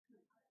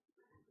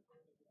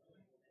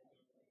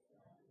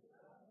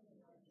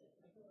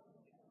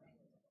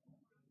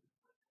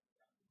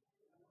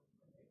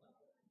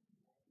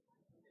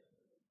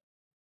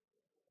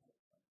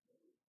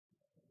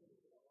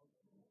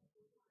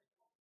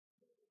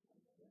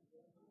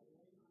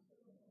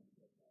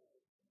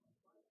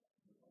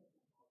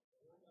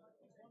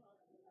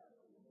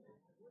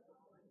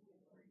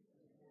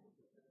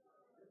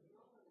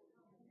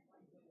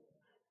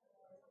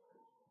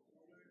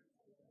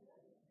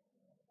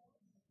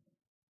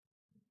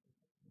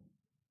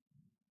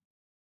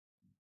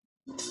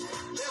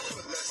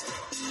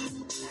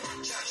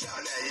Watch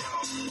out now,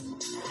 y'all.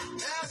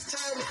 Now it's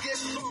time to get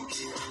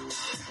funky.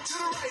 To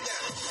the right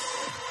now.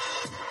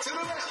 To the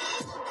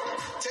left.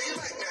 Take it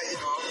back now,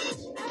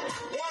 y'all.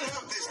 One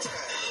hop this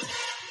time.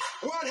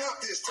 One hop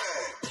this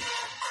time.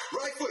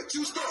 Right foot,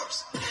 2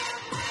 stumps.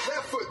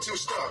 Left foot, 2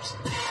 stumps.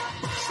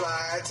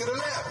 Slide to the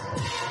left.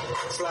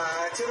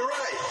 Slide to the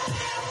right.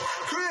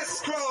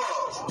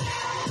 Crisscross.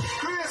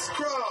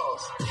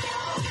 Crisscross.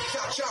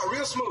 Chop, chop,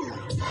 real smooth.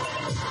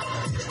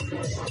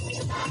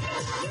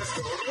 Let's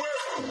go to work.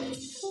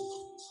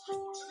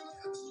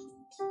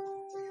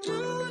 Do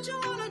what you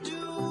wanna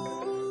do.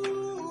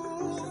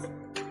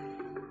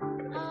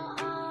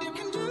 You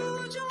can do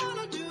what you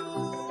wanna do.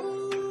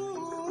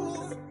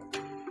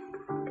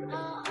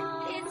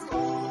 It's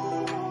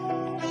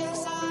all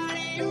inside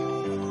of you.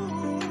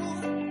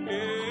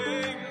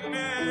 Amen.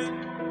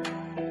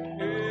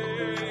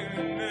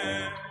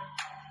 Amen.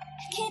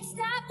 Can't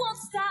stop, won't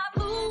stop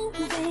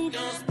moving.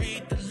 Don't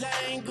speak the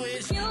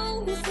language.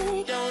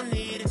 Music. Don't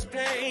need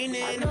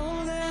explaining. I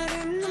know that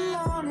in the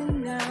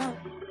morning now.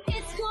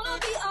 It's gonna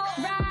be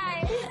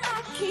alright.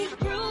 I keep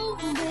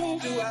grooving.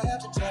 Do I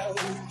have to tell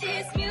you?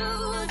 This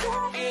music.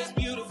 It's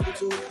beautiful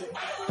too.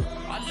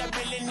 All I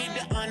really need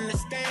to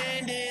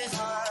understand is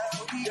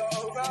I'll be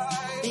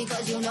alright.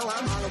 Because you know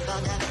I'm all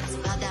about that bass,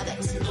 about that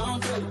bass.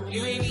 Don't tell them,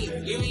 you ain't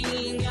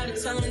even gotta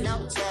tell them.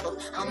 No trouble,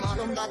 I'm all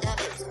about that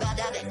bass, about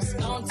that bass.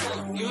 Don't tell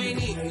them, you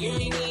ain't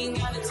even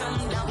gotta tell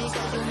them. No,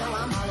 because you know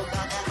I'm all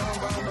about that boom,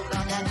 boom,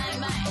 about that bang,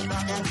 bang,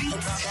 about that beat,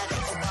 about that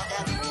bass, about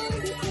that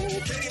music.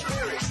 Katy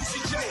Perry,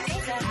 CCJ.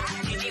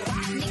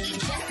 Nikki,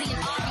 Jesse,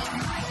 and Audie.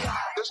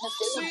 That's my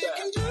So you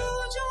can do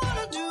what you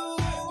wanna do.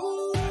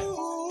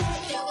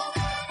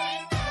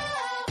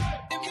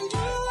 You can do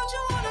what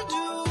you wanna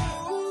do.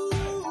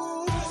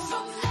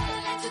 From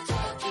LA to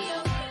Tokyo.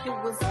 It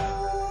was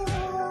all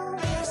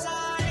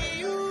inside of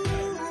you.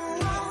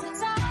 All the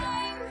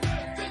time.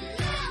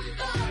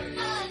 Remember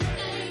my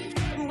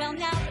name. Well,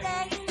 now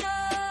that you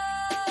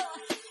know.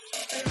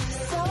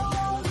 So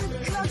the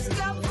clock's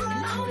got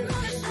run. I'm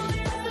gonna show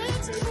you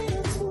it's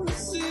clear to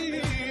See,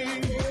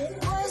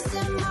 what's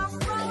in my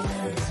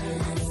front.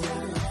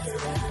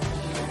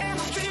 and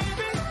my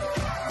baby,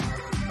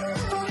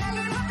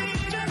 forever my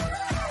baby.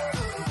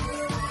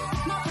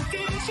 My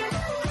vacation,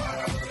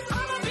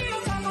 I'ma be on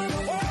top of the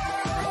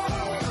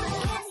world.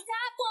 Can't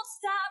stop, won't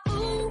stop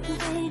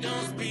moving.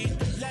 Don't speak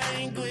the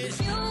language.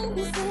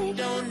 Music.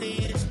 Don't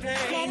need Let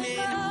explaining. it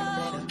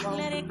go,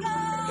 let it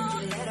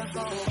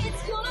go.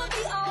 It's gonna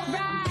be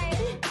alright.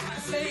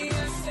 Say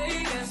yes, the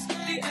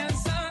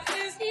answer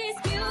is This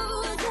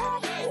music,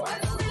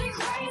 what's really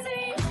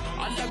crazy?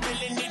 all I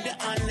really need to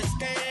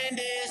understand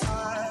is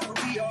I'll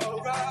be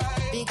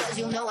alright. Because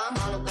you know I'm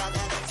all about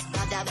that bass,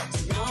 about that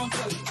bass. Don't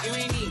tell them, you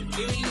ain't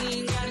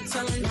even gotta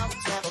tell them. No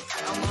trouble,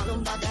 I'm all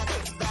about that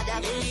bass, about that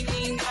You bass. ain't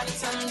even gotta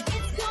tell them.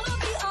 It's gonna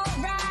be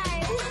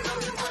alright.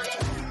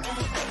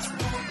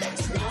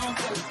 Don't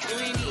tell them, you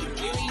ain't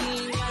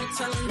even gotta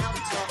tell them. No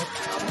trouble,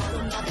 I'm all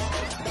about that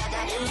bass, about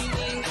that You bass. ain't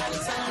even gotta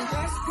tell them.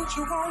 That's what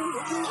you want to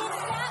do. Can't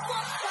stop,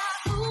 won't stop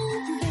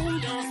moving.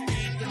 Don't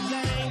speak the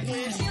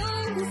language.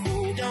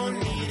 Music. Don't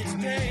need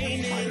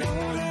explaining. I know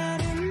that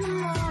in the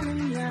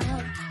morning now.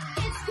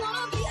 It's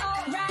gonna be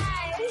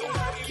alright.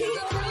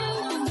 Keep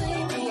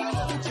grooving.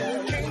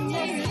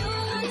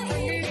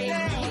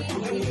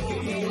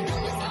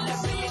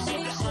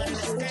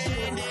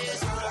 Understand is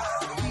so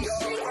you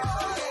can do what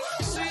you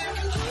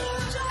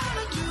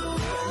wanna do.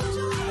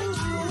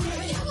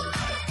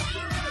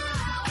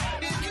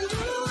 You can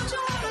do what you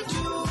wanna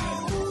do.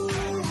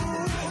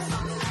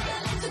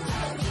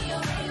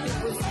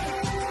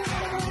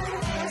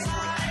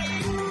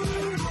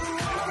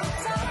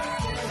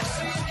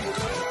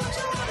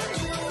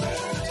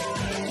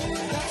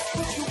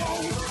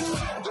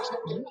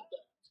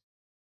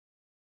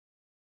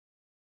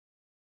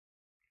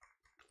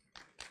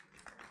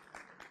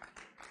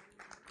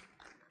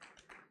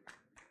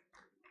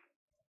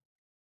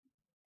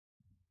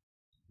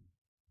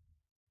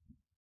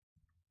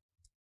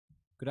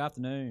 Good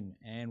afternoon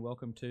and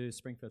welcome to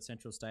Springfield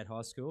Central State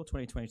High School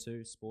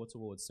 2022 Sports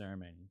Awards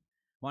Ceremony.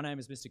 My name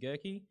is Mr.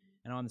 Gerke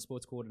and I'm the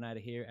Sports Coordinator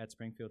here at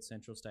Springfield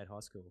Central State High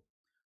School.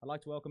 I'd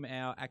like to welcome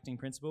our Acting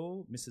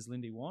Principal, Mrs.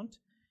 Lindy Want,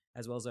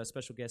 as well as our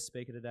special guest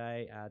speaker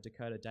today,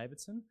 Dakota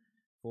Davidson,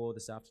 for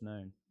this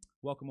afternoon.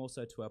 Welcome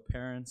also to our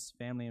parents,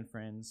 family and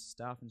friends,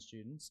 staff and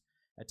students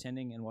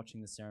attending and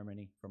watching the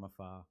ceremony from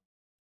afar.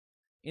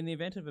 In the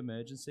event of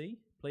emergency,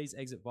 please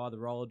exit via the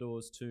roller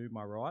doors to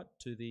my right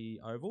to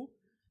the oval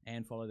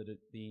and follow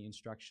the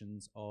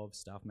instructions of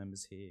staff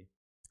members here.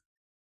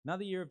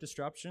 Another year of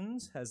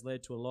disruptions has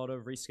led to a lot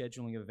of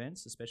rescheduling of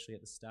events, especially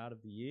at the start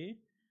of the year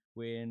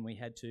when we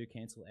had to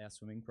cancel our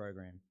swimming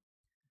program.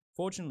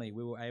 Fortunately,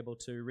 we were able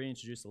to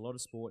reintroduce a lot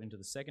of sport into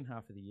the second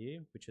half of the year,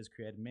 which has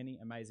created many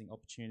amazing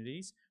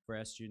opportunities for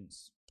our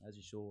students. As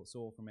you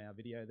saw from our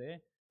video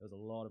there was a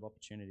lot of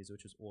opportunities,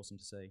 which was awesome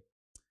to see.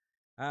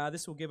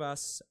 This will give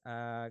us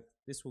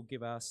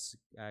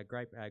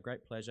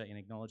great pleasure in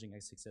acknowledging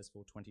a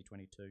successful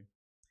 2022.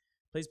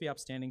 Please be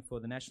upstanding for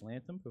the national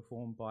anthem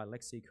performed by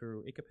Lexi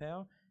Kuru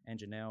Ikapau and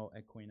Janelle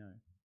Aquino.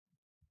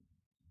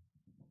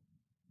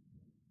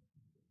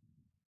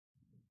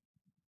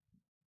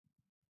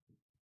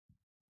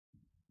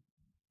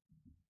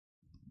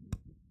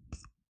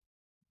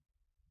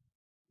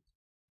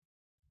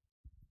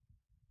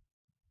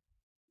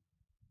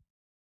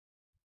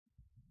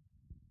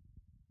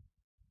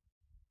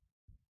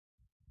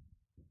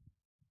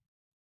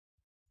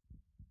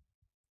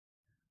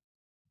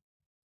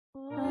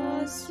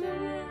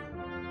 Austria,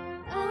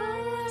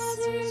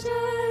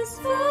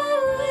 just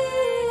fully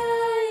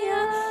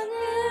young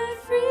and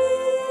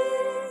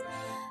free,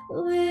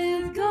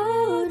 with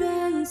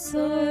golden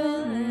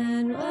soil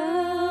and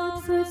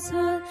wealth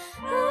fertile,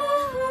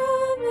 our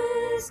home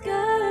is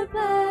God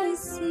by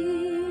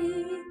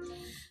sea.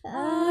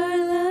 Our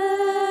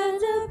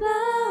land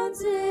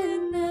abounds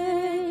in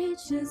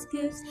nature's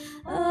gifts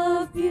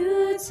of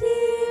beauty,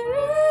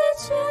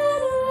 rich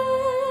and rare.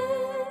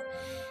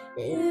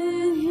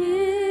 In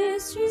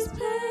history's page,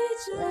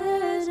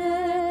 let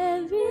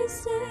every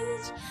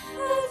stage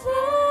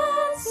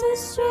advance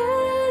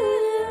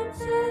Australian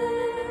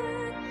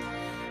fair.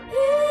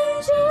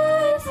 In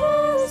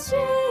joyful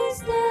strains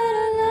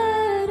that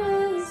let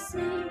us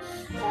sing,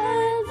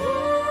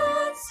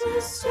 advance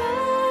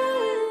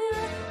Australian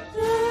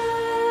fair.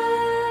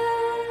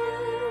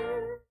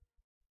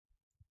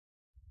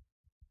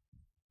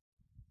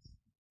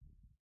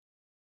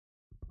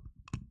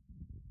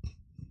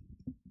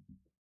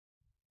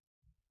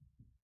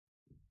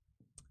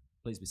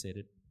 Please be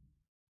seated.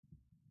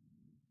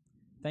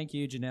 Thank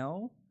you,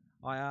 Janelle.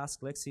 I ask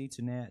Lexi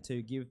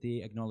to give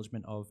the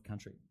acknowledgement of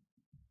country.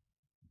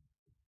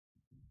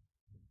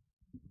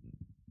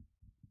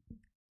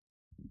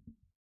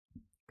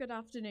 Good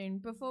afternoon.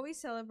 Before we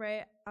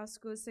celebrate our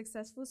school's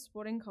successful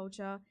sporting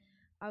culture,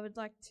 I would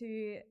like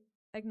to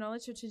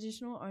acknowledge the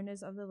traditional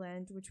owners of the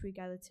land which we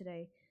gather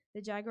today,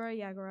 the Jagera,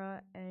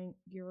 Yagara and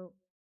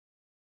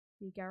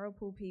the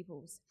Garapool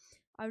peoples.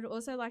 I would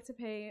also like to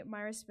pay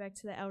my respect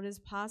to the elders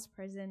past,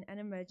 present and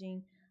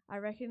emerging. I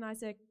recognise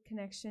their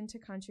connection to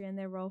country and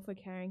their role for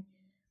caring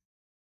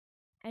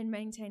and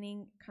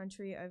maintaining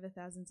country over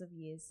thousands of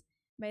years.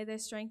 May their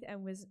strength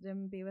and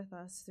wisdom be with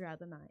us throughout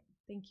the night.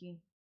 Thank you.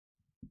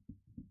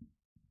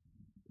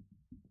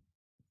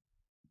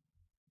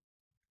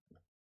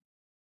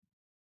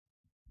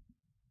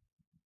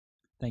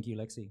 Thank you,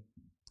 Lexi.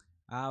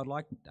 I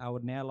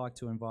would now like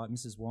to invite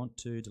Mrs. Want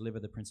to deliver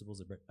the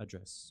principal's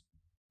address.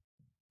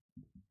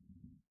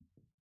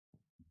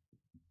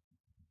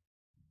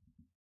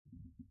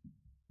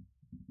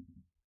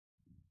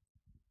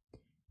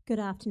 Good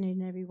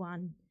afternoon,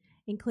 everyone,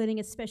 including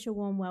a special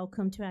warm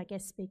welcome to our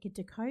guest speaker,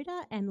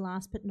 Dakota, and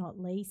last but not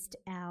least,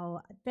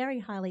 our very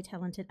highly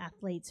talented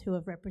athletes who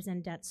have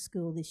represented our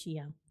school this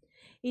year.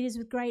 It is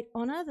with great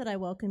honour that I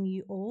welcome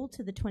you all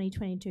to the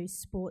 2022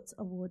 Sports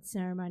Awards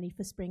ceremony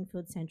for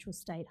Springfield Central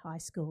State High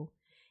School.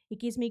 It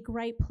gives me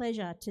great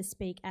pleasure to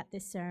speak at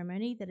this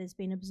ceremony that has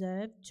been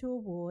observed to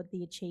award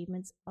the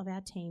achievements of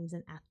our teams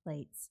and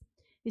athletes.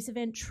 This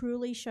event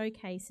truly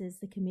showcases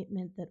the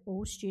commitment that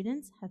all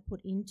students have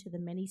put into the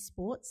many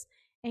sports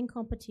and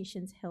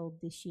competitions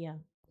held this year.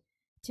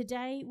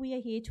 Today, we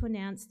are here to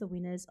announce the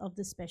winners of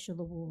the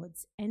special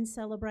awards and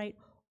celebrate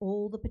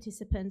all the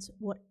participants,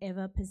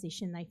 whatever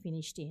position they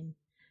finished in.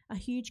 A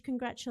huge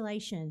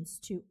congratulations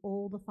to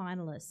all the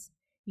finalists.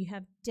 You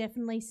have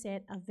definitely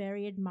set a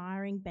very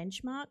admiring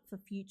benchmark for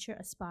future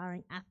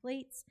aspiring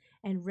athletes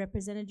and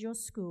represented your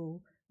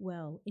school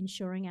well,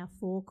 ensuring our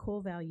 4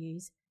 core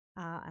values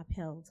are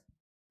upheld.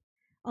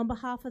 On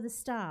behalf of the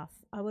staff,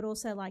 I would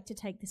also like to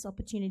take this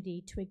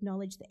opportunity to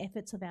acknowledge the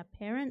efforts of our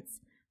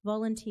parents,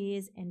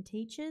 volunteers and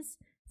teachers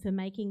for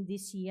making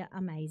this year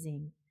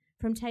amazing.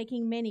 From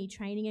taking many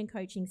training and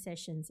coaching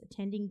sessions,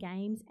 attending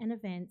games and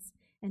events,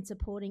 and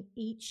supporting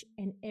each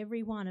and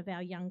every one of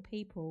our young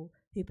people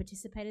who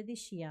participated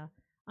this year,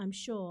 I'm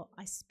sure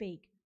I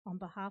speak on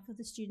behalf of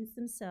the students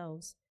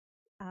themselves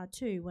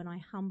too when I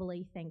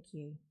humbly thank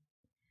you.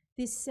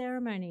 This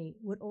ceremony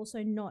would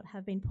also not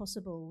have been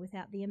possible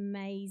without the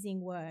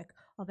amazing work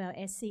of our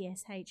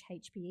SCSH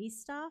HPE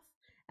staff,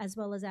 as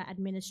well as our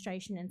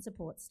administration and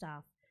support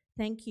staff.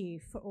 Thank you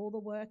for all the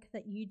work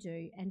that you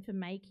do and for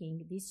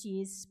making this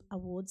year's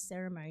awards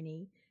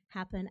ceremony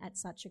happen at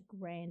such a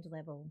grand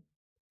level.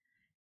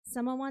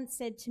 Someone once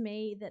said to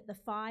me that the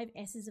 5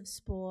 S's of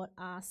sport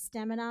are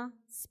stamina,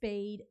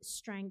 speed,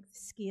 strength,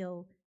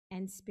 skill,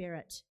 and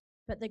spirit.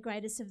 But the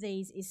greatest of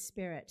these is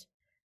spirit.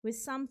 With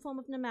some form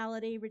of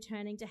normality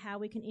returning to how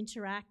we can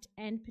interact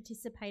and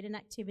participate in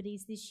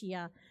activities this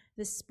year,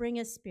 the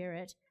Springer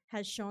spirit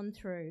has shone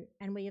through,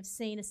 and we have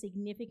seen a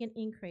significant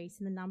increase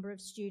in the number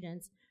of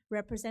students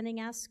representing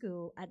our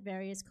school at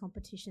various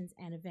competitions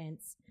and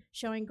events,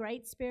 showing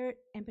great spirit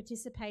and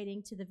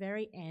participating to the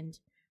very end,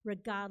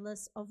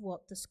 regardless of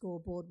what the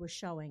scoreboard was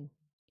showing.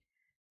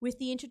 With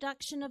the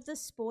introduction of the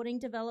sporting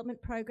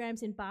development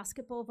programs in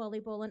basketball,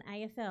 volleyball and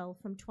AFL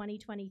from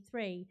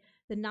 2023,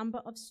 the number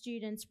of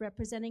students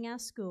representing our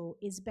school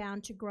is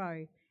bound to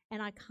grow,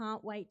 and I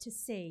can't wait to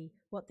see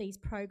what these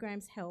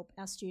programs help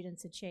our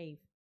students achieve.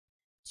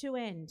 To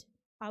end,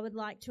 I would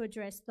like to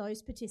address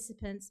those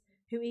participants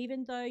who,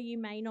 even though you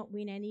may not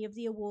win any of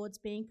the awards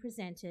being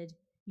presented,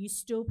 you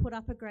still put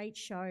up a great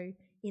show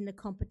in the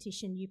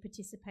competition you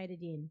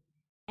participated in.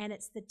 And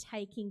it's the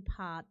taking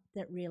part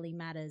that really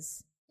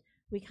matters.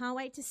 We can't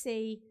wait to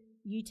see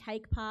you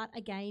take part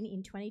again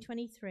in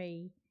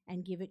 2023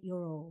 and give it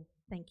your all.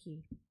 Thank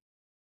you.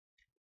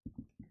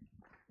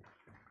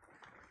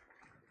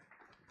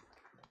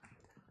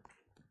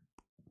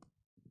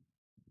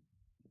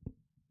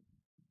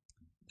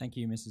 Thank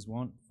you, Mrs.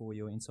 Want, for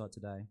your insight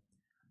today.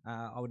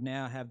 I would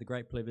now have the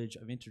great privilege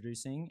of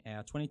introducing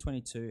our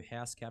 2022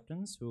 House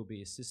Captains who will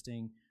be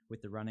assisting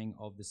with the running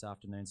of this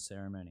afternoon's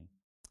ceremony.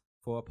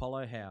 For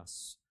Apollo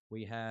House,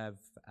 we have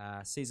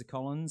Caesar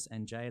Collins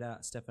and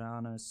Jada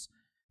Stefanos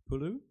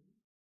Pulu.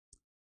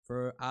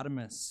 For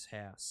Artemis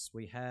House,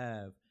 we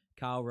have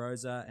Carl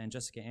Rosa and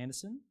Jessica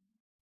Anderson.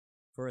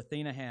 For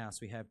Athena House,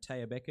 we have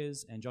Taya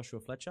Beckers and Joshua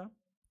Fletcher.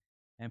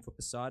 And for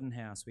Poseidon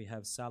House, we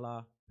have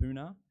Salah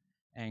Puna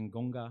and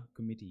Gonga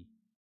Committee.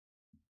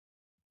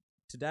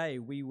 Today,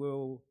 we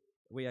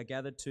are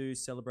gathered to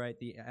celebrate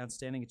the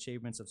outstanding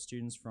achievements of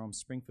students from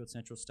Springfield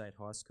Central State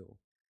High School.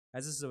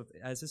 As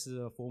this is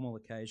a formal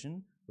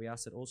occasion, we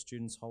ask that all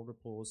students hold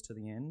applause to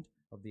the end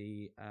of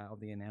the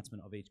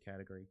announcement of each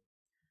category.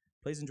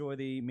 Please enjoy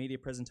the media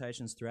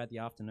presentations throughout the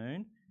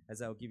afternoon, as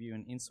they will give you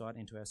an insight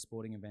into our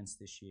sporting events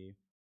this year.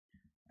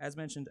 As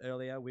mentioned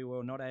earlier, we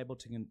were not able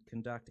to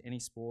conduct any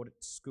sport,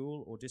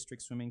 school or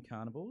district swimming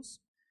carnivals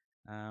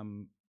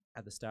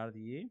at the start of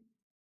the year.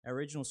 Our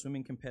regional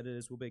swimming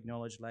competitors will be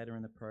acknowledged later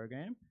in the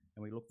program,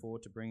 and we look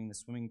forward to bringing the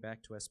swimming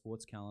back to our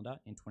sports calendar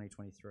in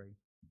 2023.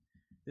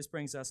 This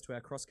brings us to our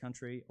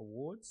cross-country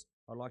awards.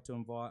 I'd like to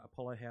invite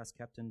Apollo House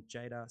Captain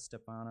Jada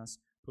Stefanos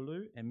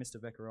Pulu and Mr.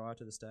 Veccaria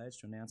to the stage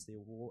to announce the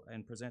award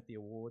and present the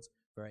awards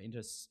for our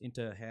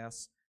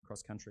inter-house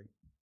cross-country.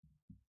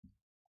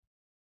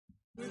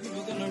 We're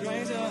gonna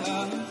rise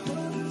up,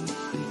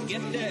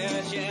 get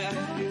there, yeah.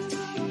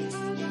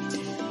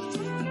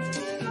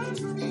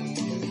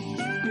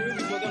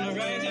 We're gonna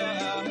rise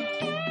up,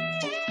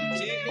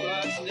 take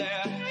what's there.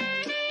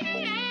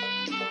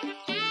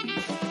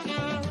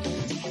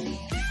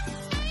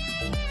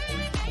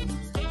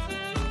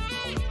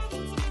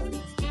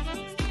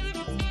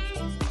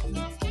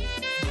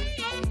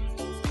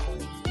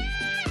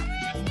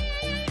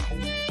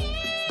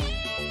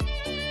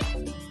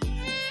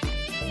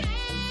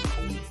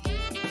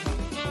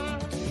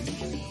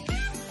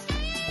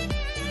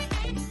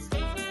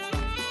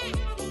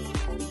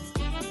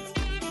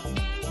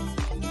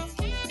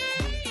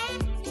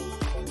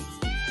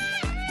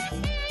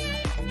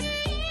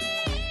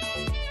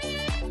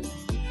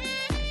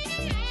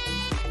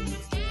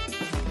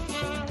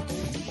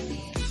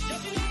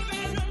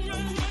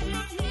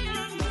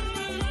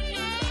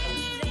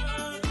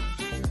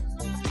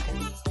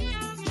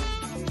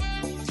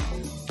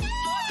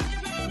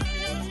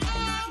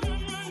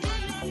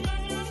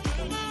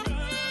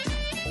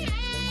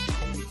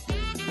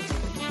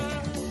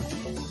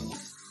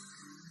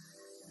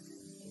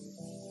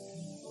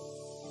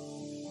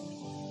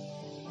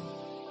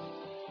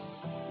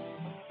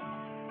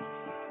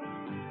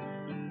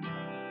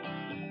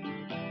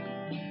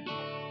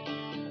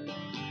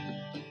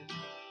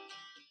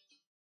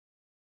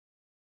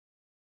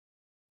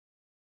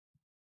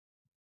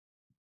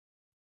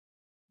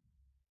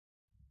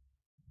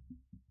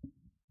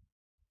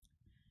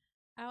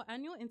 Our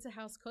annual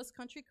Inter-House Cross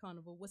Country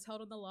Carnival was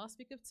held on the last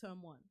week of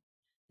Term 1.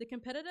 The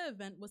competitor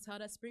event was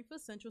held at Springfield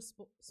Central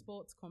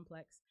Sports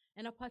Complex,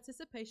 and our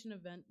participation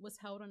event was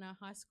held on our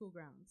high school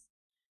grounds.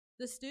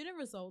 The student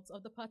results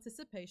of the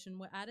participation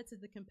were added to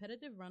the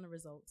competitive runner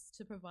results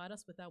to provide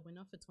us with our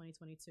winner for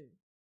 2022.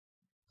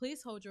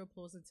 Please hold your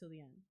applause until the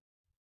end.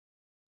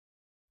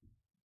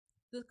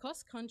 The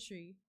cross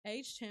country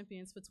age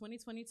champions for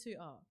 2022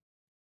 are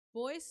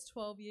boys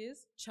 12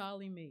 years,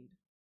 Charlie Mead.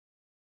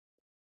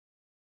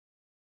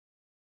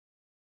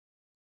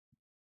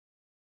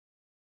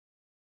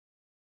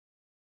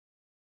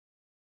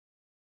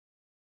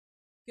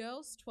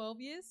 Girls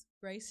 12 years,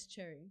 Grace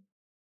Cherry.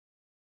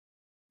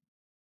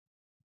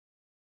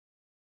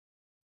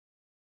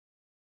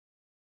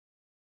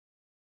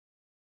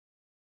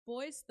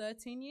 Boys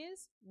 13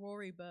 years,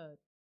 Rory Bird.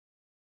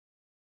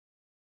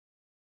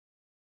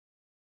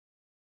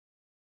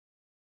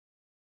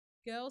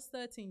 Girls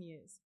 13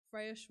 years,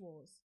 Freya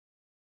Schwartz.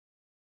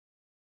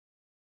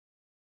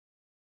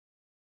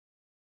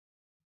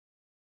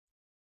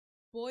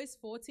 Boys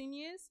 14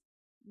 years,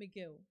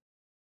 McGill.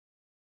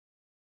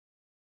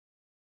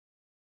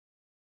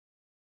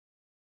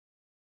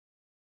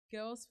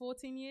 Girls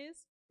 14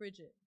 years,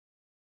 Bridget.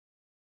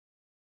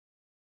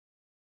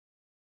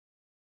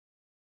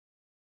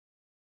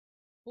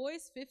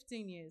 Boys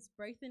 15 years,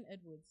 Braithen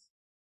Edwards.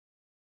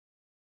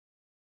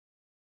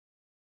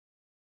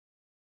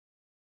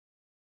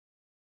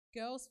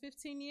 Girls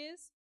 15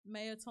 years,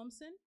 Maya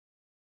Thompson.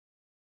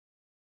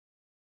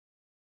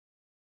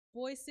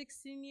 Boys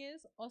 16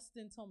 years,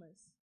 Austin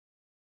Thomas.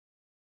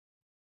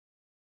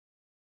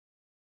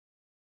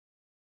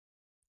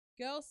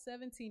 Girls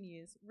 17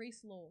 years,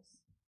 Reese Laws.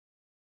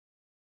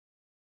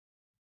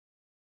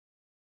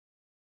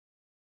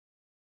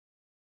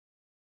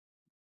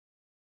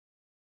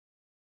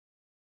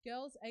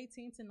 Girls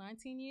 18 to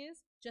 19 years,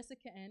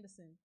 Jessica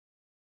Anderson.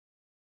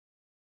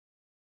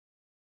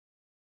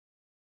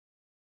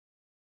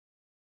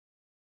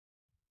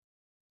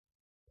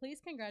 Please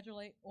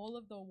congratulate all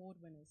of the award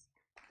winners.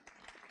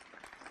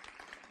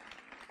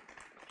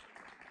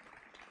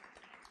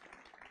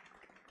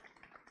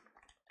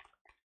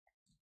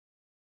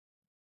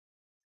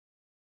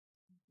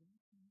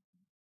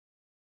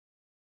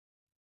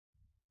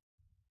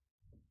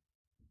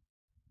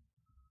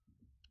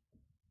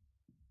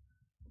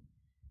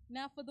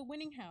 Now for the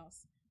winning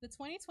house. The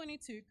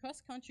 2022 cross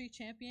country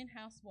champion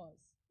house was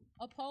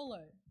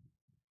Apollo.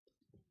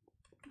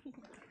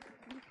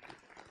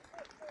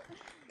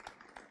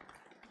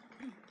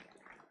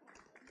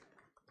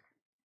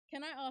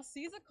 Can I ask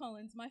Caesar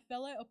Collins, my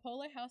fellow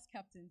Apollo house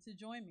captain, to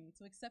join me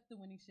to accept the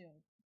winning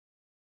shield?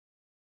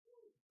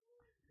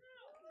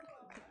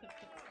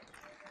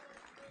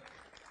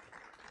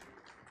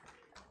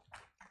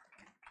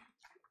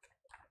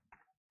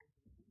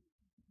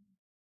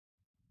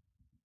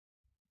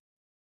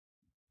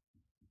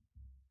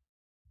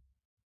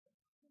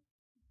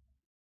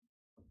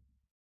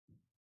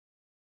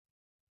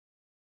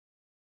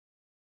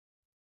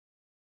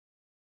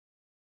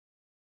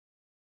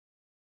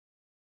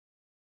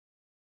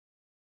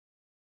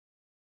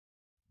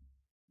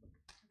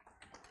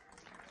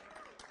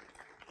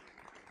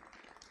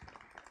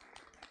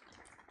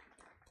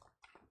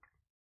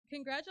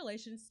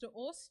 Congratulations to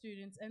all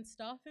students and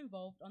staff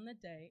involved on the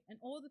day and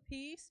all the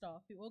PE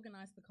staff who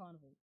organised the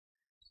carnival.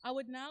 I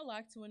would now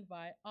like to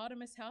invite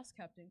Artemis House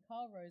Captain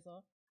Carl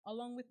Rosa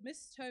along with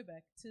Miss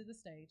Tobeck to the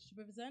stage to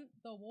present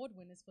the award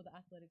winners for the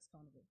Athletics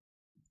Carnival.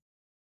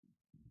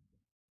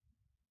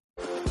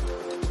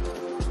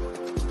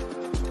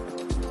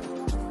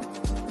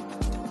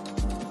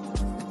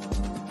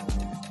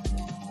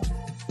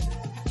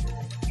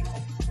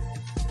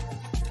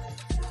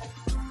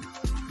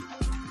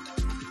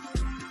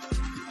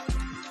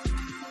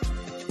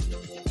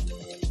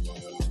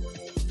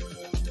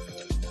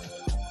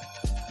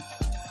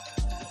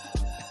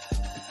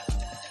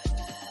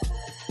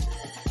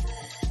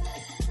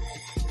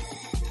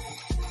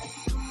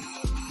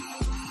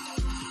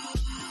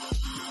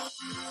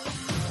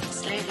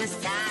 Sleepless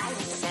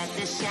nights set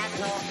the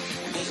shadow,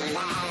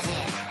 visualize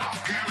it. I'll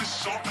give it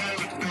something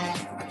to do.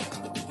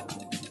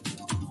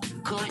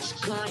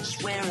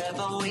 Coach,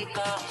 wherever we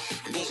go,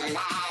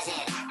 visualize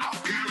it. I'll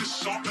give it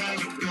something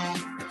to do.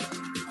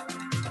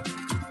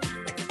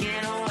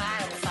 Get a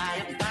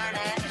wildfire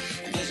burning,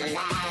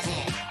 visualize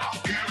it. I'll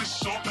give it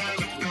something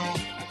to do.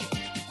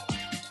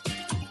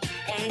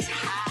 Ace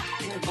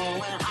high and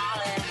going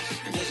all in,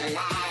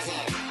 visualize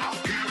it. I'll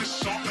give it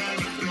something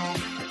to do.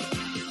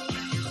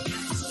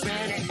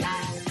 Spread it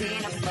like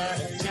peanut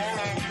butter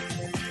jelly.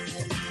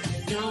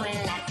 Do it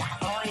like I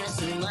owe you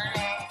some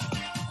money.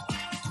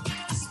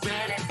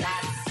 Spread it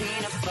like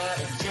peanut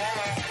butter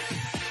jelly.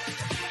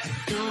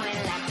 Do it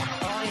like I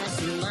owe you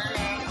some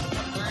money.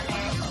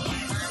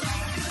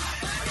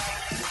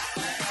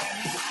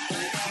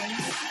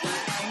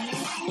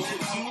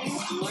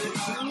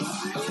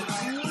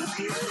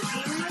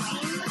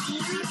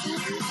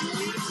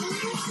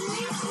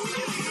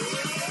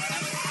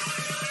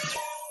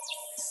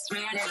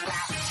 Spread it like spread it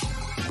like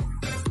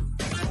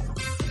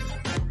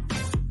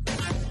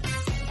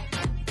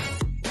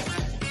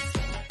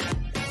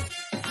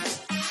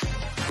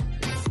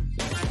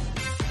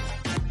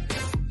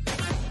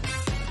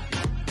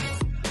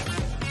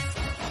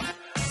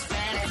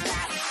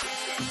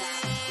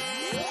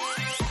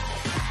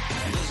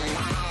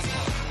visualize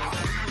it. I'll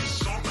give it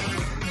something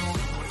to do.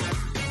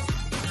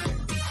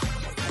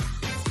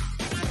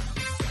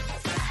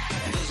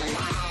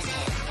 Visualize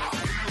it. I'll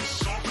give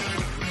it something to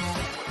do.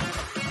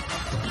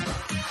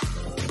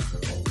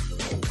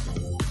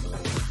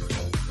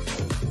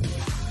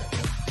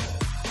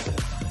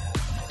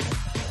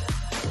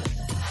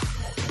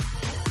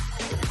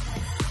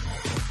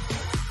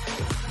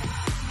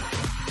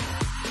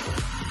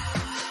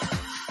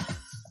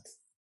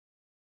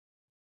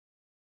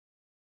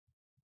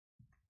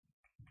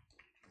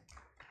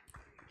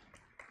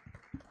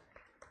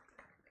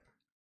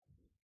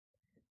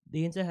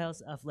 The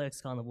Interhouse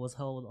Athletics Carnival was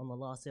held on the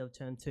last day of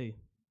Term 2.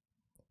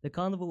 The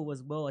carnival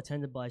was well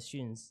attended by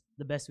students,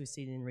 the best we've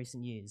seen in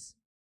recent years.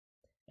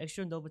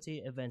 Extra novelty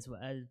events were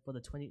added for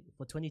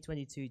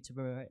 2022 to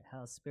promote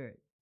house spirit.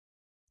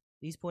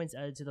 These points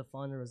added to the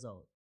final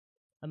result.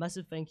 A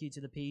massive thank you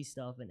to the PE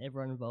staff and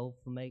everyone involved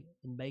for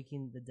in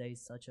making the day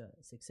such a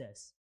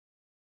success.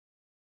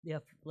 The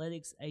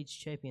Athletics Age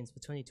Champions for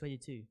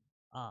 2022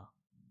 are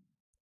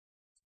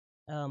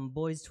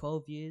boys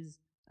 12 years,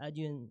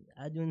 Adrian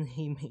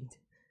Hemed.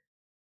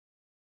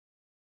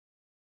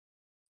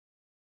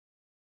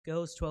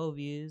 Girls 12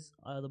 years,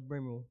 Isla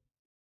Brimrell.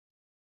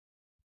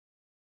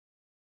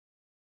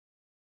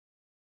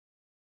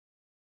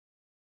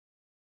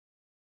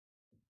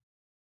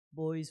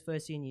 Boys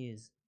 13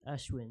 years,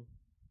 Ashwin.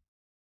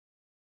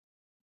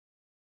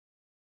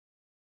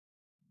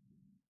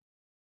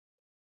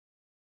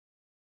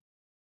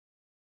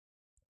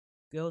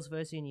 Girls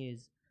 13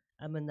 years,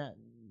 Amanat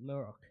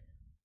Murok.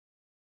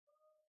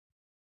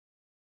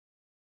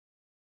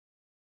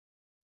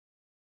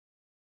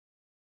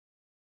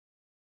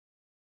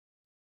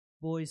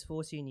 Boys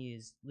 14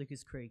 years,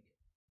 Lucas Creek.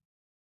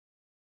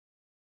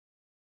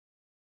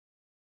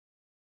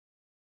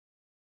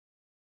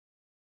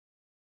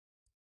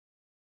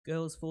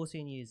 Girls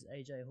 14 years,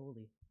 AJ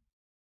Hawley.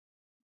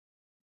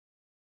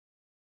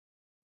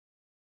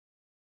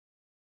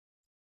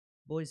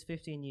 Boys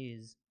 15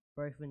 years,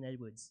 Brophen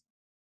Edwards.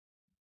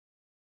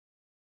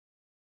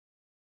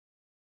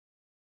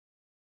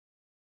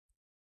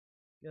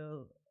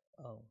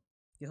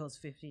 Girls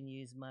 15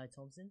 years, Maya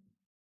Thompson.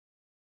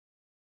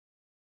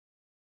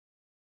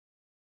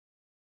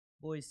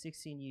 Boys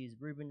 16 years,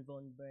 Ruben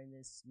von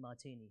Bonus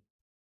Martini.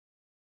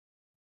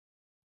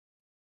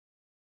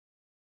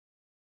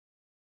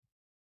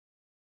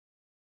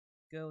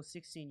 Girls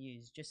 16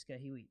 years, Jessica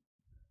Hewitt.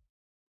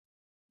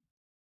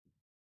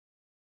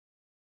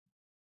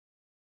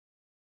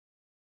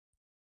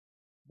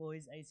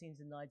 Boys 18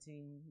 to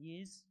 19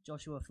 years,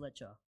 Joshua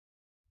Fletcher.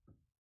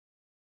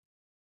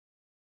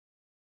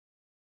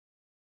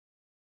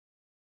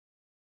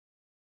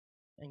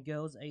 And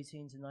girls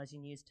 18 to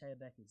 19 years, Taya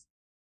Beckers.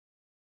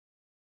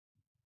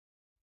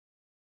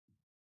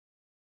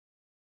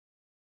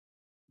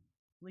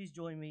 Please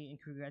join me in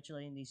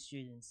congratulating these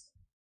students.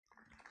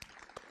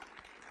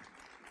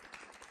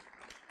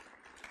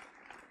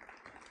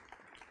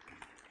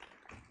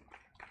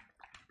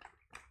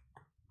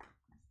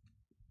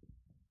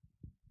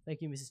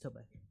 Thank you, Mrs.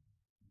 Toback.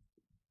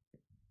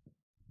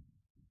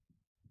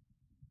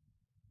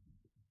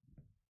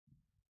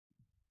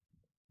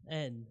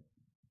 And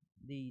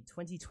the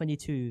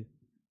 2022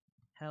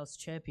 House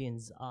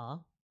champions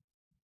are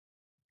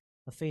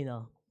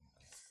Athena.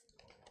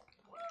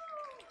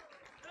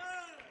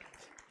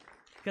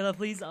 Can I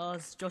please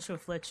ask Joshua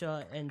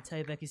Fletcher and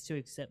Tay Beckers to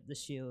accept the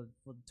shield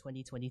for the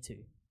 2022?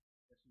 Yes,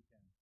 you can.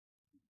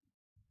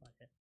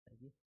 Okay,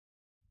 thank you.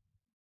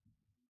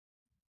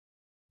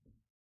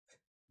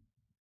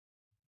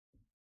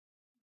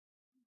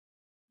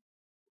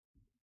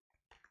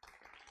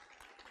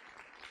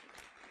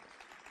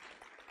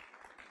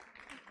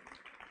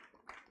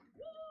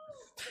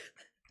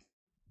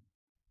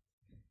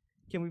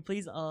 Can we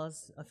please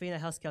ask Athena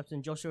House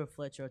Captain Joshua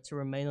Fletcher to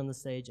remain on the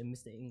stage and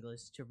Mr.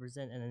 English to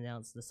present and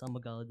announce the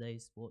Summer Gala Day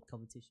sport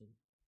competition?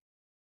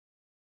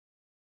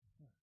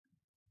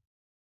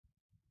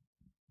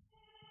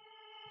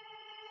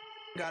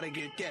 Gotta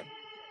get that.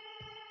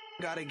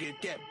 Gotta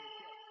get that.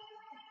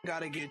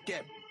 Gotta get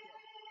that.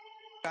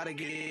 Gotta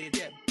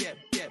get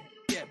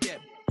that.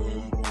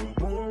 Boom, boom,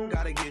 boom.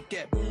 Gotta get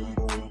that. Boom,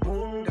 boom,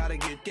 boom. Gotta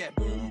get that.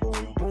 Boom,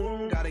 boom,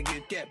 boom. Gotta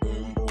get that.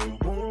 Boom, boom,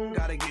 boom.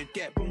 Gotta get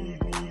that. Boom,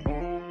 boom,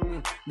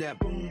 boom. That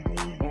boom,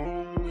 boom,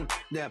 boom.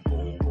 That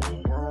boom,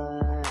 boom,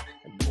 boom.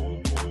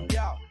 Boom, boom.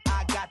 Yo,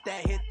 I got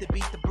that hit to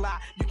beat the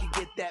block. You can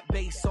get that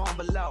bass on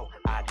below.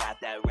 I got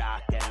that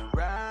rock and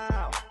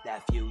roll.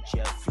 That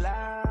future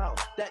flow.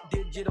 That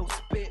digital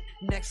spit.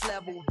 Next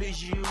level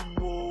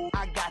visual.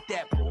 I got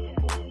that boom,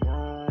 boom,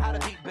 boom. How to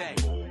beat bang.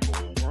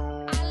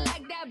 I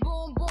like that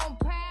boom boom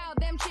pow.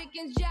 Them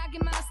chickens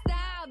jacking my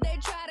style. They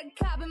try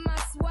to copy my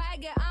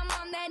swagger. I'm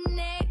on that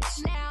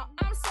next now.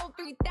 I'm sold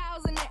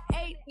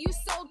 3008. You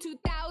sold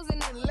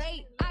 2000 and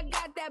late. I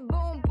got that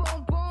boom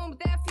boom boom.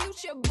 That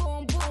future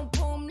boom boom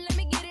boom. Let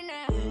me get it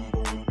now. Boom,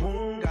 boom,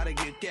 boom. Gotta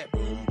get that.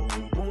 Boom,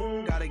 boom,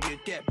 boom. Gotta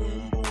get that.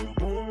 Boom, boom,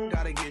 boom.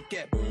 Gotta get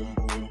that. Boom,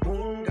 boom,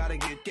 boom. Gotta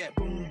get that.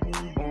 Boom,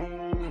 boom,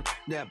 boom.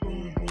 That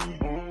boom, boom,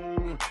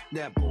 boom.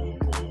 That boom,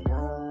 boom,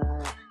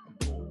 boom.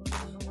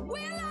 Will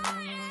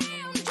I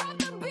am. Drop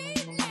the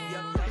beat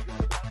now.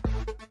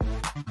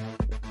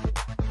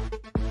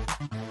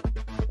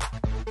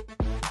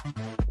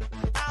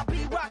 I'll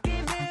be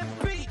rocking them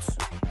beats.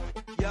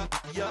 Yup,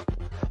 yup.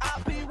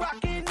 I'll be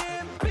rocking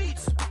them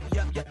beats.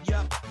 Yup, yup,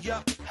 yup,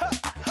 yup. Ha,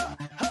 ha,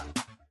 ha.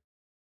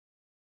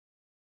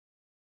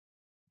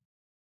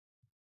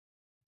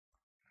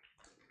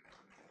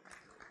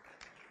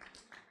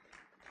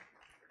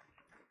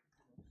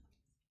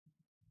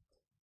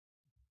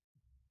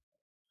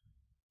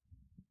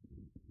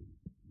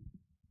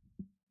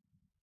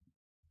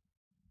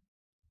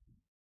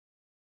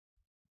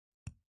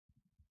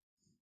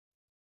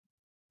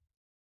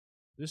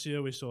 This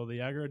year we saw the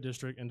Yagara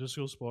District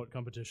Inter-School Sport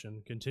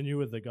Competition continue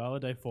with the Gala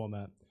Day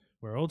format,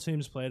 where all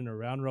teams played in a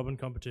round-robin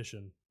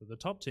competition, with the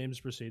top teams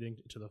proceeding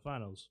to the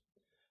finals.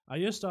 Our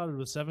year started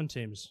with 7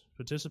 teams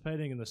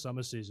participating in the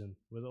summer season,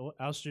 with all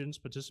our students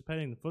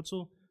participating in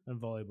futsal and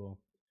volleyball.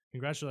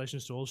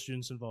 Congratulations to all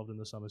students involved in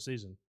the summer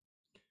season.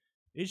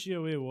 Each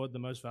year we award the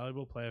most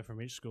valuable player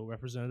from each school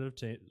representative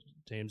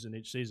teams in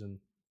each season.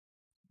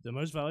 The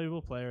most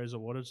valuable player is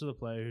awarded to the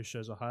player who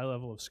shows a high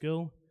level of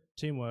skill,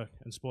 teamwork,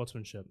 and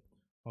sportsmanship,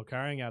 while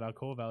carrying out our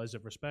core values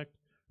of respect,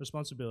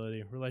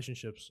 responsibility,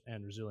 relationships,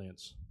 and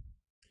resilience.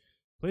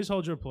 Please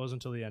hold your applause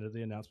until the end of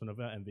the announcement of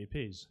our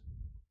MVPs.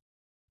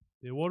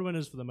 The award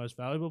winners for the most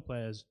valuable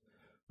players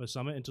for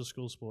Summer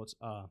Inter-School Sports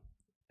are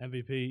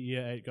MVP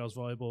Year 8 Girls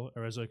Volleyball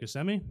Arezo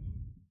Kasemi,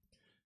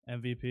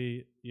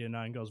 MVP Year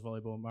 9 Girls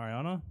Volleyball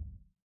Mariana.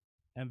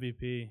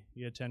 MVP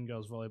Year 10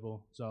 Girls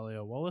Volleyball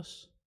Zalia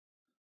Wallace.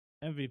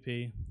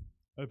 MVP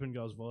Open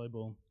Girls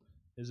Volleyball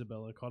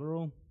Isabella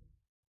Cotterill.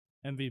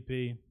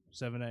 MVP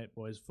 7-8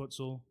 Boys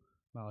Futsal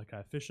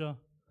Malachi Fisher.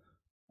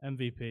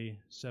 MVP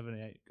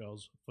 7-8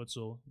 Girls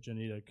Futsal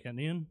Janita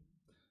Kenyon.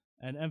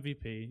 And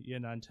MVP Year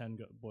 9-10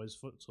 Boys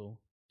Futsal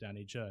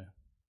Danny Cho.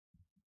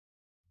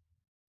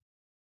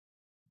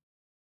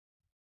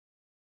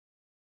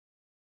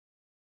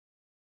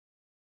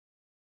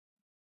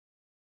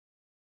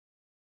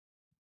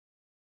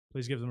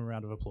 Please give them a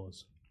round of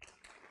applause.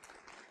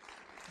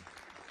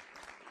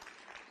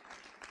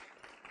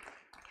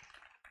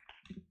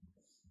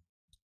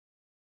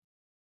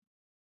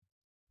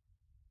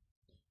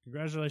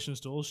 Congratulations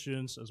to all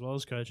students as well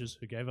as coaches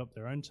who gave up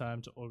their own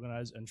time to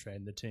organize and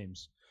train the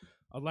teams.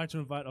 I'd like to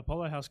invite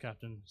Apollo House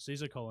Captain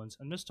Caesar Collins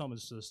and Miss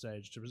Thomas to the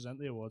stage to present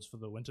the awards for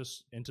the Winter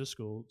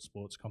Inter-School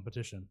Sports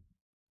Competition.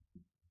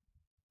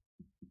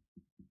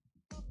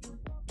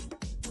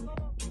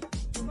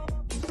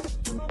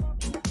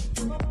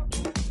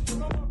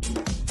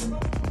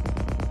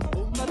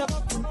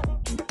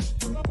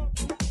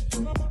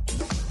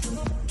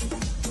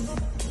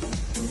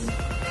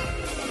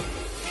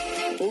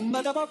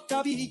 Come da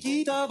porca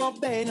picchita va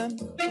bene,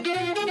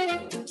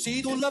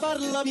 se tu la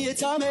parla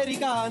miezza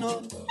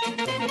americano,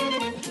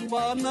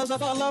 quando si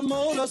fa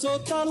l'amore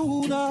sotto la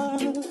luna,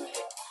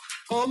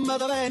 come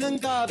da bene in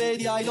capo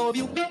di I love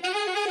you.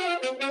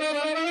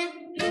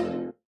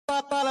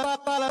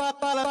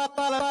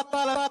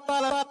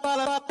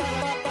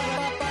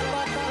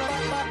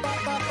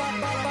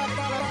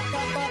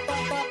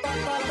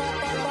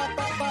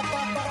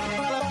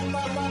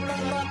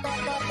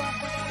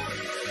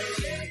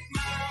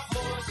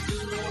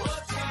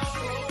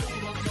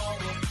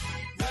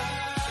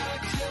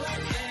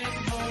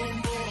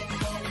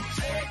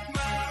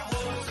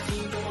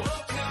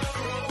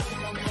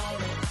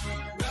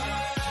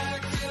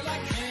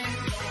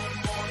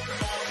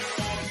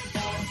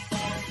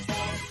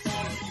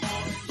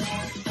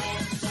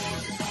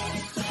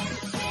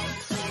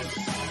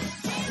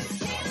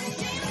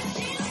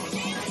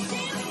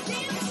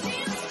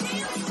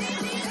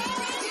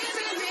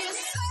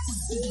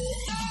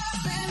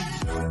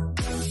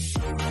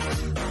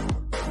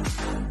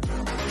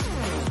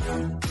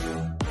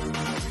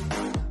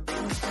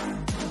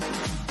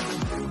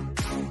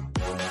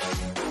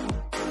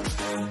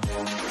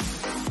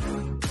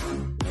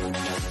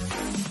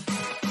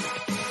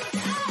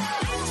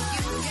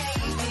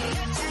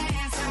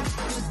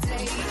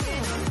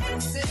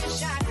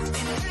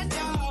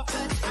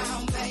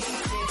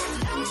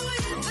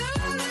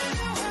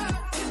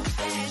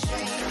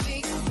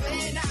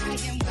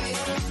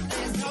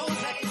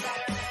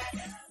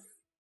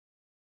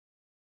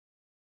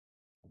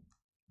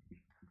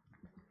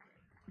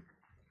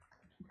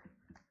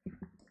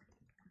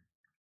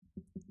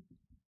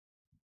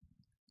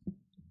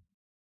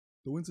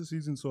 The winter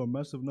season saw a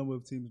massive number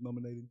of teams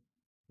nominated,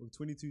 with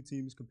 22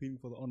 teams competing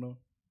for the honor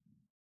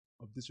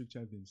of district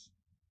champions.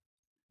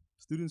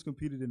 Students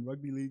competed in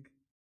rugby league,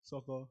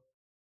 soccer,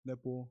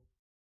 netball,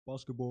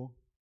 basketball,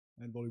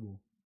 and volleyball.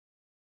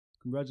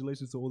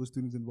 Congratulations to all the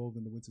students involved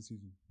in the winter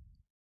season.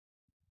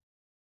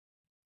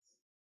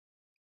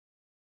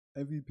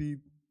 MVP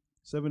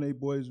 7-8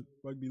 Boys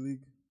Rugby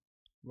League,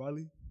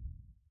 Riley.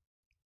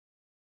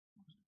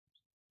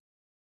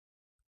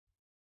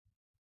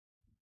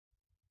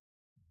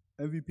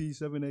 MVP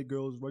 7-8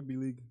 Girls Rugby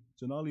League,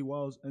 Janali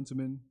Wiles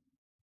Enterman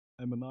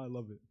and Manai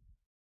Lovett.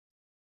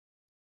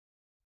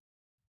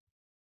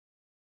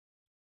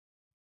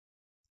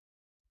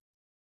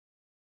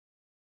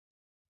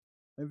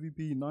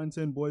 MVP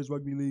 9-10 Boys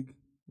Rugby League,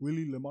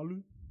 Willie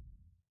Lemalu.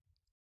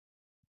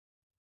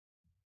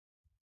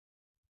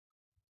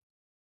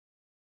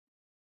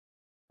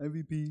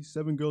 MVP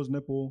 7 Girls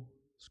Netball,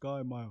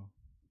 Sky Maya.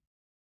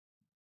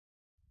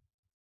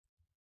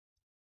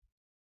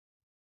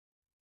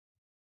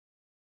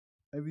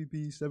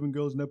 MVP 7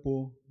 Girls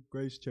Netball,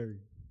 Grace Cherry.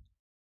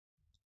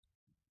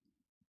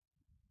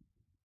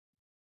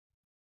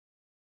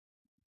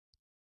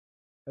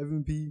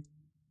 MVP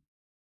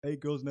 8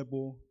 Girls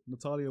Netball,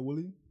 Natalia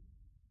Woolley.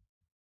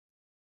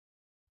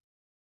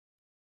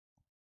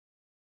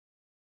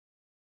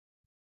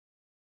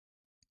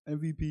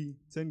 MVP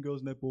 10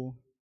 Girls Netball,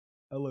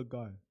 Ella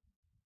Guy.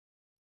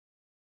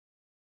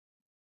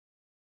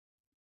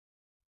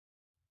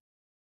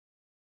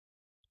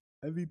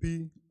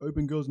 MVP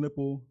Open Girls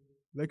Netball,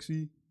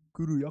 Lexi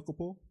Kuru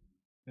Jacopo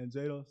and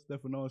Zeta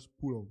Stefanos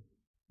Pulo.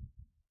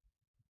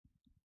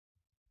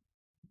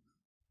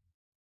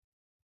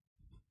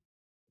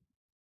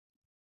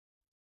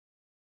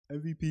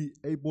 MVP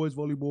 8 Boys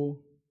Volleyball,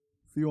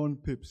 Fionn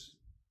Pips.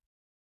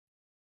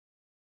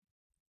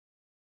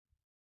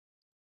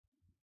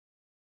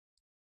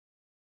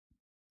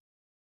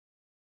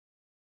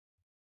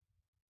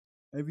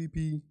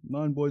 MVP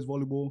 9 Boys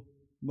Volleyball,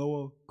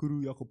 Noah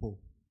Kuru Jacopo.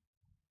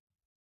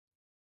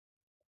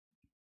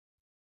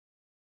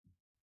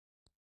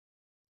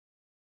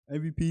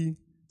 MVP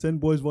 10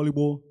 Boys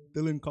Volleyball,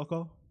 Dylan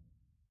Kaka.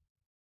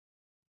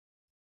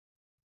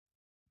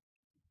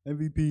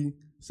 MVP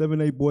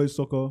 7A boys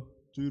soccer,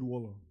 Jude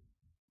Waller.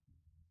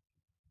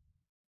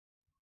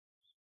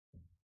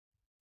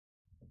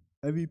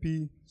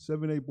 MVP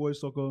 7A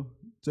boys soccer,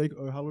 Jake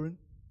O'Halloran.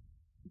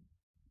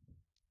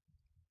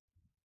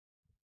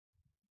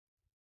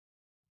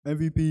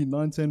 MVP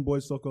 910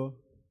 boys soccer,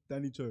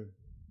 Danny Cho.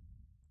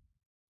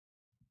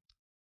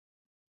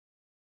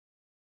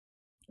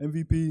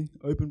 MVP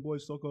open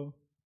boys soccer,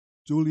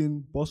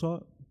 Julian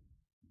Bossart.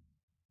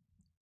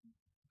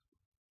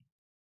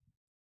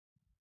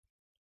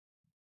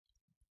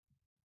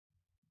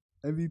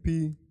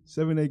 MVP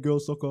 7A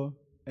girls soccer,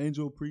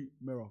 Angel Preet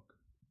Merrock.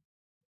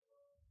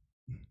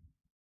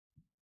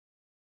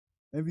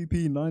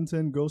 MVP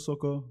 910 girls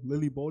soccer,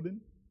 Lily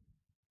Bolden.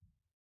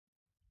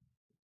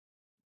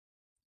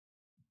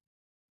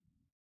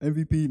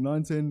 MVP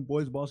 910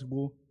 boys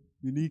basketball,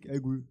 Unique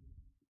Egwu.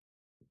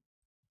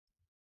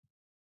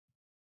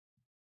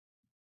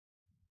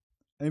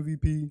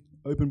 MVP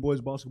open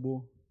boys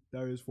basketball,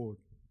 Darius Ford.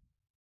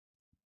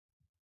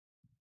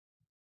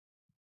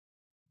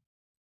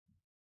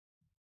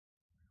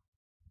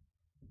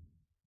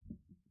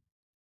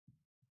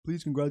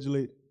 Please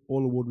congratulate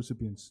all award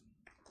recipients.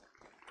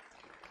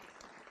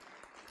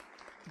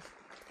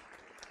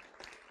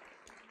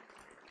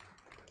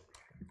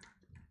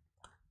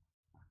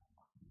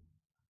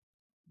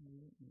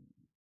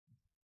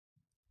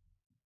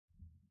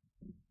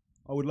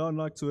 I would now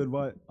like to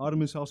invite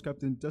Artemis House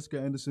Captain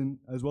Jessica Anderson,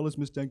 as well as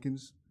Ms.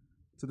 Jenkins,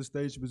 to the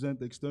stage to present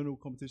the external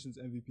competitions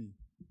MVP.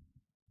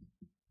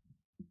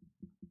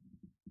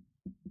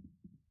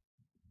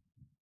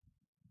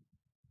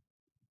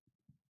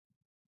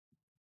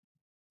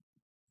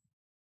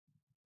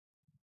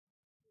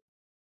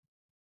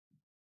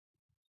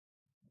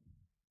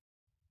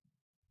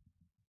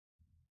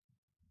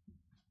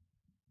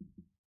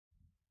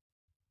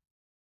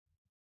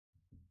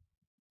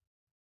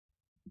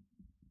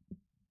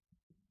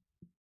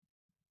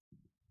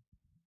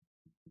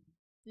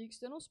 The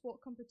external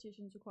sport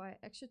competitions require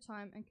extra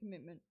time and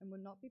commitment and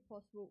would not be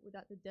possible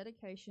without the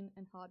dedication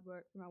and hard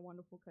work from our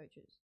wonderful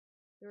coaches.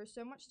 There is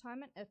so much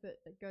time and effort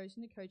that goes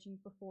into coaching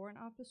before and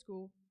after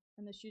school,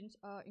 and the students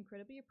are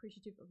incredibly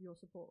appreciative of your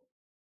support.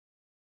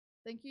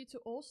 Thank you to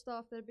all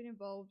staff that have been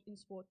involved in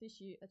sport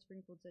this year at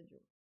Springfield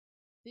Central.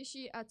 This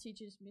year, our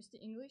teachers, Mr.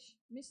 English,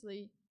 Miss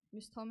Lee,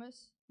 Miss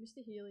Thomas,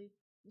 Mr. Healy,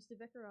 Mr.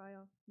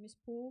 Veccaria, Miss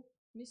Poole,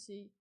 Miss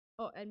C,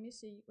 and Miss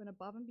C went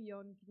above and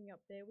beyond, giving up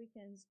their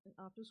weekends and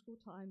after school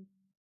time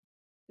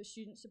for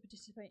students to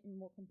participate in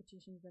more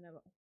competitions than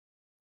ever.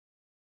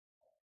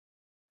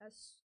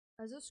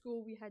 As a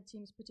school, we had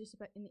teams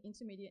participate in the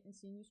Intermediate and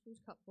Senior Schools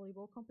Cup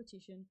volleyball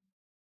competition,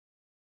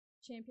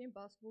 Champion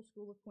Basketball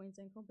School of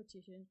Queensland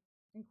competition,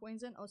 and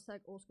Queensland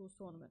Oztag All Schools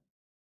tournament.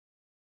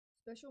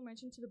 Special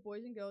mention to the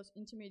boys and girls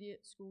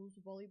intermediate schools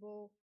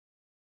volleyball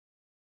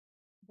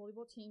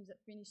teams that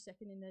finished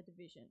second in their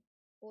division.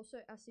 Also,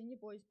 our senior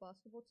boys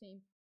basketball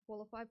team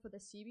qualified for the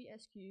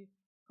CBSQ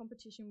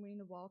competition, winning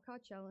the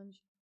Wildcard Challenge,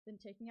 then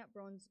taking out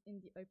bronze in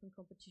the open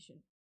competition.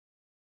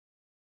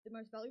 The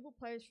most valuable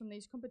players from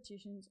these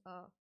competitions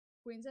are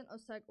Queensland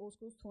Oztag All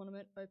Schools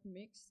Tournament Open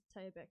Mix,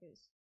 Taya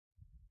Beckers.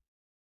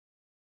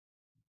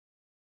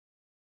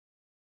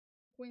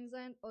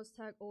 Queensland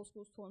Oztag All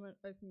Schools Tournament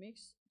Open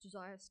Mix,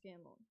 Josiah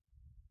Scanlon.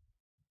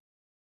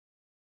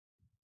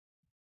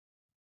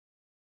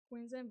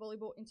 Queensland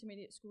Volleyball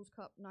Intermediate Schools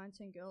Cup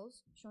 9-10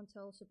 Girls,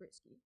 Chantel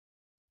Sabritsky.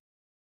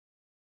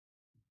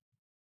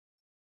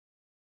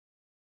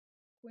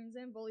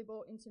 Queensland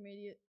Volleyball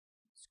Intermediate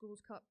Schools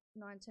Cup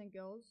 9-10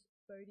 Girls,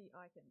 Bodie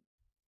Eichen.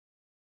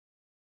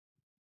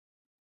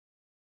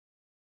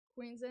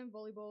 Queensland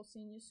Volleyball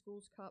Senior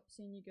Schools Cup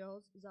Senior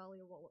Girls,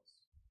 Zalia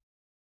Wallace.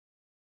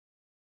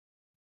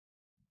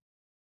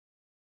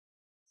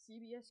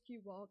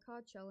 CBSQ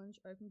Wildcard Challenge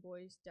Open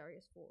Boys,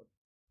 Darius Ford.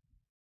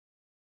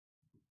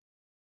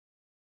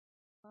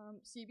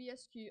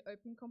 CBSQ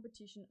Open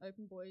Competition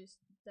Open Boys,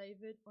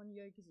 David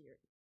Onyogaziri.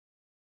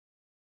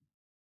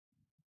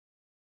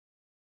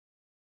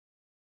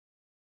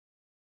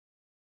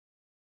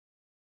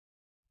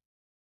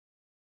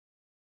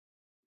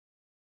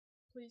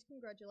 Please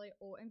congratulate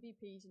all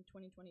MVPs in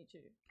 2022.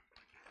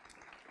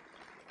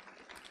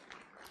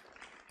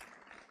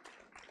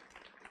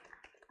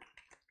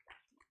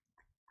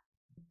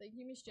 Thank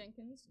you, Ms.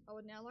 Jenkins. I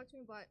would now like to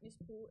invite Ms.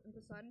 Poole and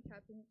Presiding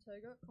Captain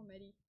Toga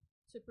Comedy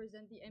to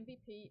present the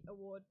MVP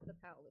award for the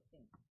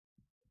powerlifting.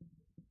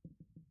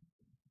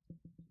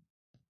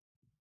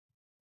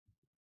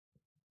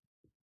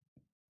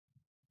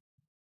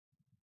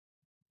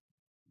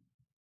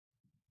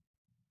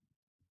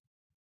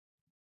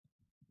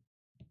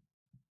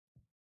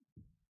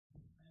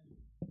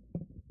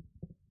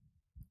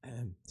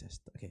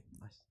 Test. Okay,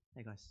 nice.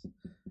 Hey guys.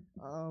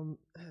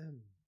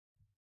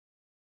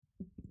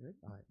 Good?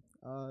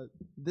 Alright.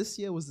 This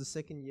year was the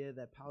second year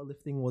that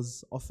powerlifting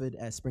was offered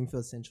at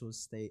Springfield Central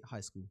State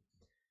High School.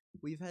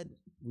 We've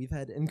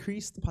had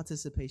increased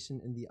participation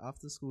in the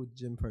after-school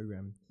gym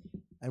program,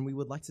 and we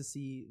would like to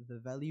see the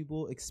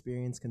valuable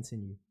experience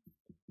continue.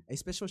 A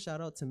special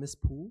shout out to Miss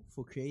Poole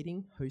for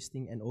creating,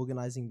 hosting, and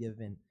organizing the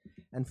event,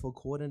 and for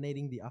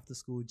coordinating the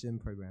after-school gym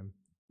program.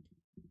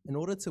 In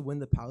order to win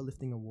the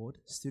powerlifting award,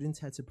 students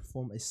had to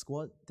perform a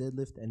squat,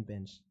 deadlift, and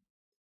bench.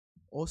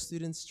 All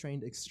students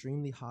trained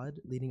extremely hard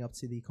leading up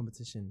to the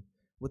competition,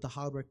 with the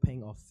hard work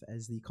paying off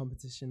as the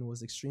competition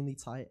was extremely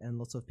tight and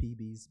lots of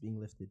PBs being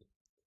lifted.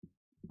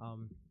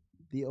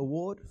 The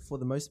award for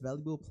the most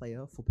valuable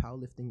player for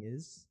powerlifting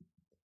is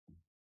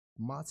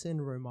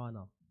Martin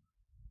Romana.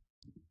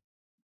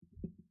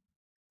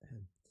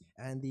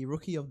 And the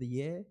rookie of the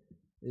year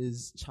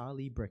is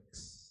Charlie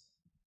Bricks.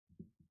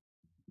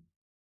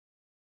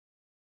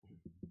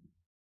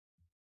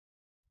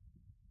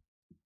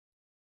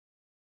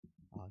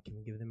 Can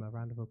we give them a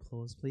round of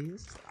applause,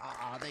 please?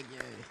 Thank you.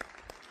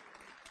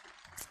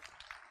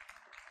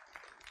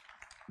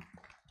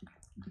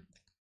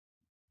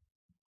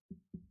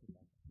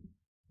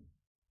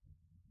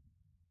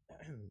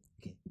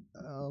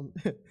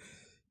 Okay.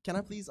 Can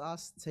I please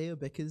ask Taya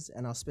Beckers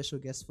and our special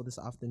guest for this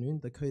afternoon,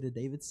 Dakota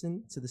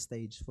Davidson, to the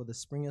stage for the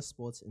Springer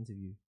Sports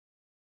interview?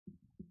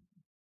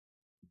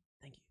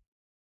 Thank you.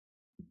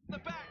 The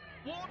back,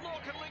 Wardlaw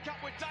can link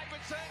up with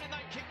Davidson and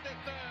they kick their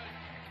third.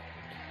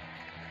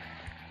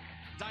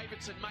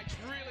 Davidson makes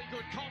really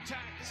good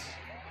contacts.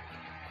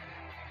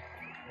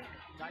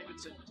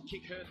 Davidson to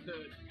kick her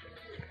third.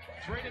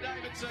 3 to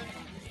Davidson.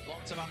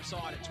 Lots of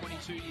upside at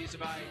 22 years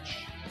of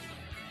age.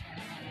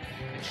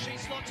 And she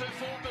slots her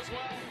fourth as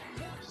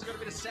well. She's got a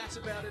bit of sass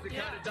about her,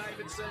 Dakota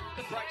Davidson.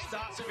 Greg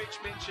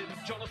Starcevich mentioned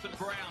Jonathan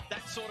Brown,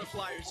 that sort of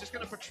player who's just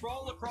going to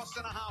patrol across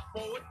centre half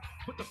forward,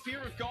 put the fear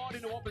of God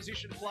into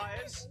opposition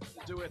players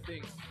and do her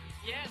thing.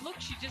 Yeah, look,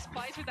 she just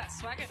plays with that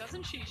swagger,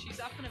 doesn't she? She's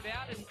up and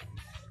about, and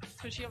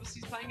so she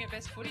obviously is playing her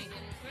best footy.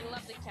 We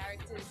love the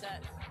characters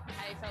that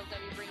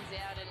AFLW brings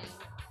out, and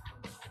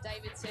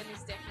Davidson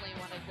is definitely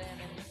one of them,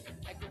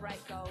 and a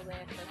great goal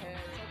there for her.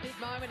 So a big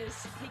moment as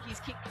Hickey's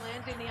kick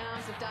landed in the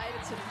arms of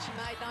Davidson, and she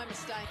made no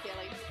mistake,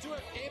 Ellie. To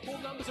her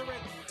ample numbers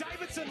around.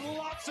 Davidson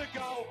loves a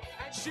goal,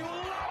 and she'll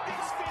love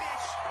this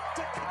finish.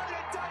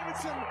 Dakota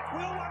Davidson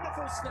with a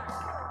wonderful snap.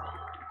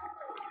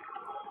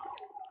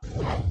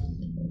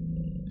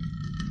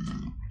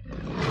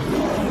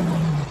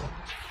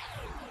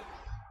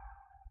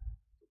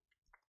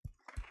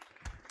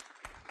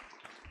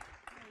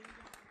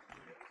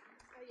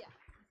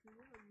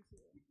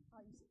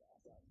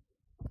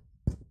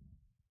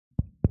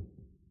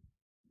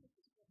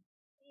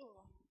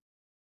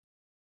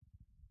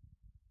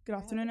 Good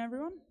afternoon,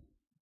 everyone.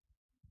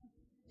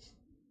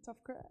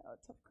 Tough crowd.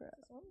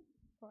 All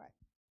right.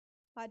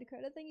 Hi,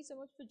 Dakota. Thank you so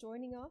much for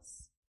joining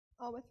us.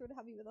 We're thrilled to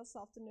have you with us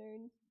this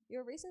afternoon.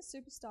 You're a recent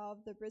superstar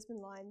of the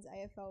Brisbane Lions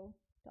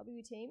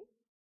AFLW team.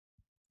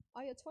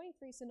 You're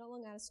 23, so not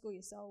long out of school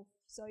yourself.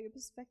 So your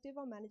perspective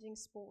on managing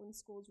sport in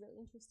school is really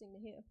interesting to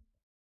hear.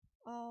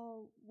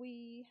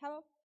 We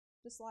have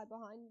the slide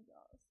behind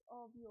us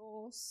of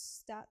your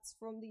stats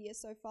from the year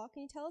so far.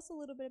 Can you tell us a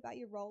little bit about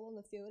your role on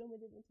the field and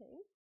within the team?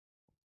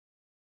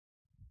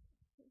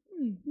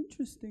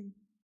 Interesting.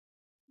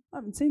 I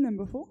haven't seen them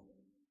before.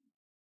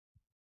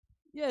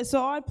 Yeah,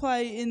 so I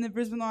play in the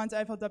Brisbane Lions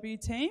AFLW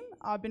team.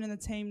 I've been in the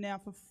team now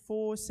for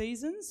 4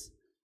 seasons,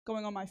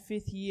 going on my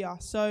 5th year.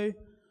 So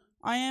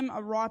I am a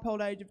ripe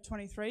old age of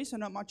 23, so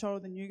not much older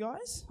than you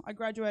guys. I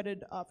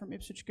graduated from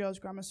Ipswich Girls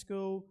Grammar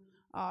School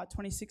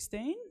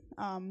 2016,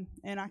 and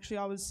actually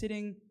I was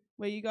sitting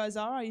where you guys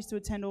are. I used to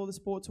attend all the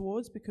sports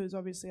awards because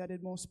obviously I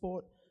did more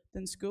sport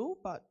than school,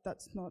 but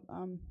that's not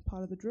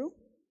part of the drill.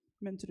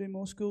 Meant to do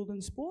more school than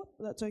sport,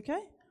 but that's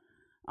okay.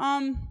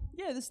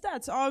 Yeah, the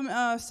stats. I'm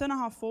a centre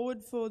half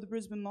forward for the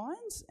Brisbane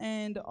Lions,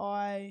 and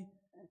I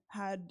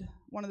had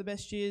one of the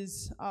best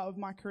years of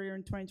my career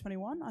in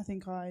 2021. I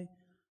think I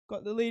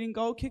got the leading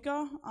goal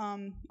kicker.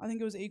 I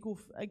think it was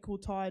equal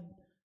tied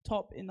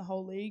top in the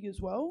whole league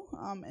as well.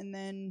 And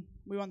then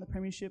we won the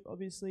premiership,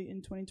 obviously,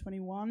 in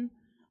 2021,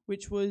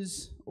 which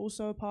was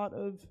also a part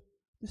of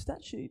the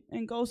stat sheet.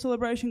 And goal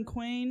celebration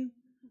queen.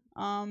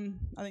 I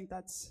think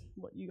that's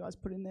what you guys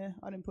put in there.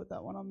 I didn't put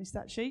that one on my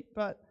stat sheet,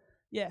 but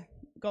yeah,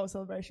 goal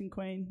celebration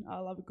queen. I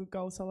love a good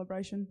goal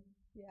celebration.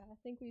 Yeah, I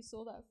think we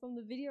saw that from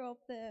the video up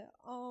there.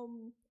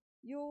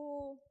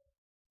 Your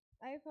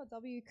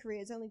AFLW career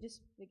is only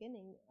just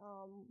beginning.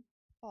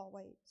 Oh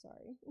wait,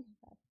 sorry.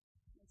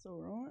 That's all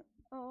right.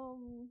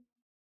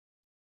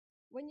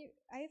 When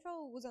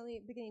AFL was only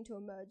beginning to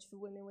emerge for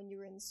women when you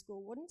were in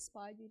school, what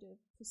inspired you to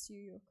pursue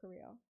your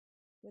career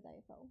with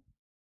AFL?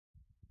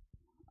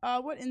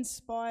 What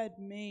inspired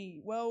me?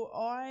 Well,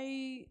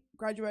 I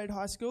graduated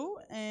high school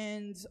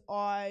and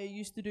I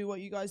used to do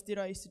what you guys did.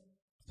 I used to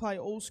play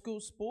all school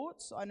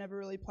sports. I never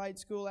really played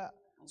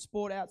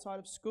sport outside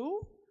of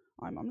school.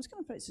 I'm just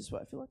going to face this way.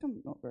 I feel like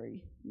I'm not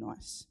very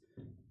nice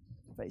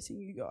facing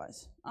you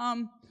guys.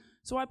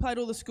 So I played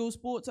all the school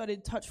sports. I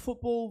did touch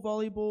football,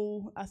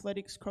 volleyball,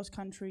 athletics, cross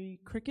country,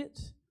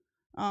 cricket.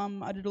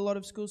 I did a lot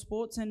of school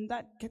sports, and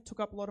that took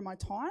up a lot of my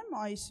time.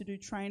 I used to do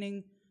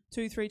training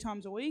 2-3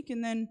 times a week,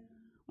 and then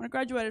when I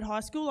graduated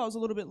high school, I was a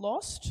little bit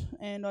lost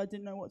and I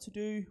didn't know what to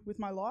do with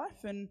my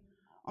life, and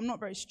I'm not a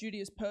very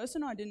studious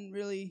person. I couldn't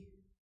really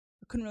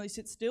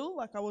sit still.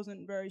 Like, I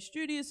wasn't very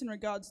studious in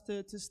regards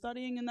to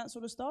studying and that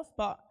sort of stuff.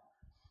 But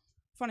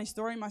funny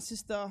story, my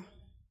sister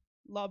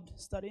loved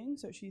studying,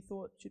 so she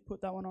thought she'd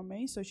put that one on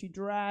me. So she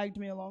dragged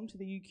me along to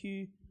the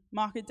UQ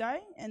market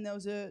day, and there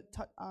was an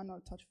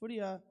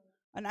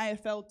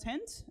AFL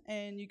tent,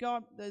 and you go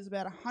up, there's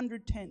about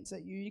 100 tents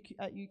at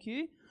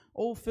UQ,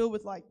 all filled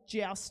with like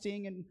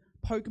jousting and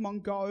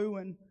Pokemon Go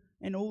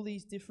and all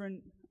these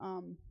different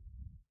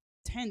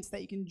tents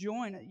that you can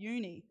join at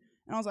uni.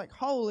 And I was like,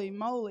 holy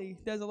moly,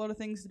 there's a lot of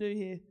things to do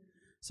here.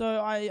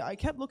 So I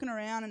kept looking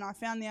around, and I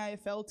found the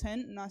AFL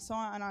tent, and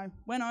I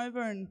went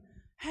over and,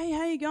 hey,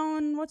 how you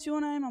going? What's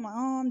your name? I'm like,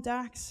 oh, I'm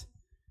Dax.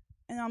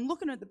 And I'm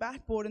looking at the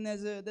backboard, and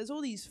there's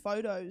all these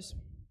photos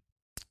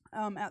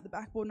out the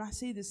backboard, and I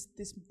see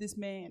this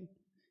man, and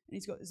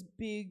he's got this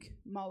big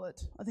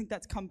mullet. I think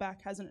that's come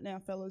back, hasn't it now,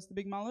 fellas? The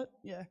big mullet,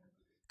 yeah,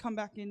 come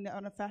back in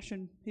on a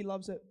fashion. He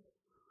loves it.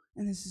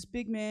 And there's this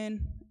big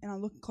man, and I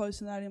look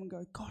closer at him and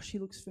go, gosh, he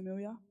looks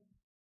familiar.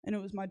 And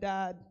it was my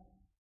dad.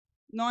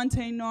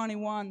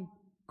 1991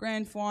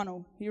 grand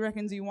final. He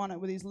reckons he won it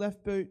with his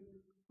left boot.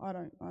 I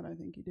don't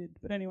think he did,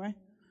 but anyway.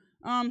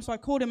 So I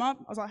called him up.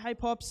 I was like, hey,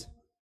 Pops,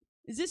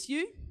 is this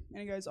you?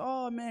 And he goes,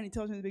 oh, man. He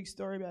tells me the big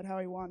story about how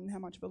he won and how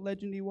much of a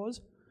legend he was.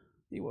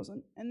 He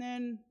wasn't. And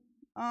then,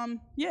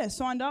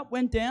 signed up,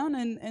 went down,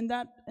 and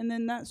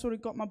then that sort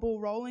of got my ball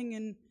rolling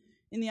in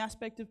the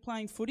aspect of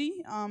playing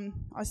footy.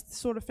 I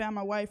sort of found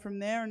my way from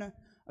there, and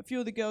a few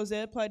of the girls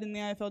there played in the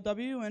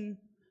AFLW, and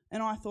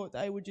I thought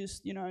they were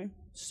just,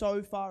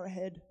 so far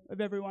ahead of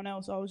everyone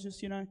else. I was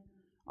just, I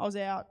was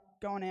out,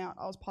 going out,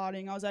 I was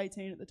partying. I was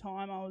 18 at the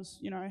time. I was,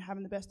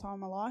 having the best time of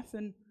my life,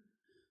 and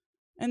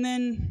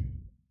then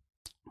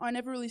I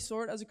never really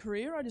saw it as a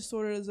career. I just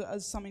saw it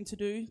as something to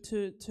do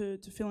to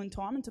fill in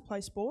time and to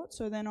play sport.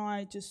 So then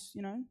I just,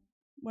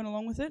 went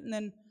along with it. And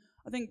then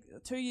I think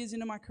 2 years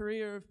into my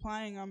career of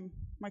playing,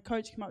 my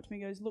coach came up to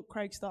me and goes, look,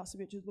 Craig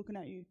Starcevich is looking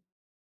at you.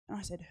 And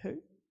I said, who?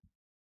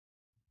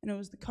 And it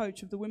was the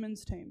coach of the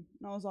women's team.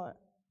 And I was like,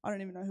 I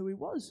don't even know who he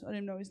was. I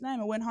didn't even know his name.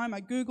 I went home,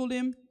 I Googled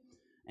him,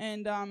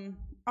 and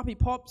up he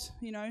popped,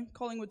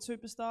 Collingwood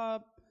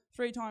superstar,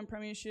 3-time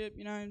premiership,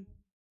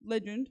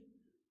 legend.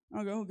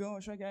 I go, oh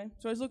gosh, okay.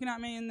 So he's looking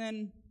at me, and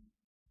then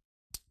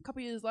a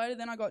couple of years later,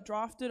 then I got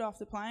drafted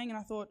after playing, and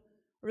I thought,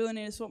 I really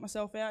need to sort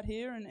myself out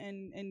here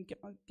and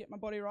get my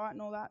body right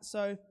and all that.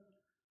 So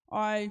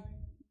I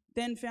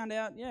then found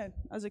out,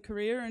 as a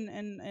career,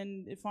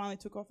 and it finally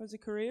took off as a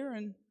career,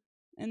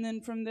 and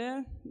then from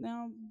there,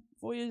 now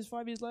 5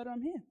 years later,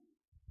 I'm here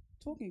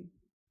talking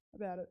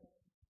about it.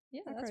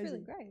 Yeah, How that's crazy.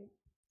 really great.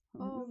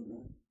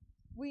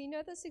 We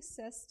know that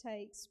success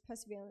takes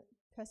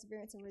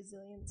perseverance and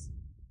resilience.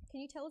 Can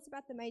you tell us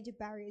about the major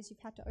barriers you've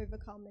had to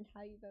overcome and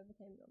how you've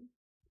overcome them?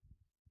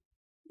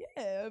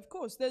 Yeah, of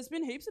course. There's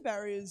been heaps of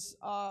barriers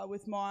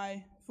with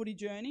my footy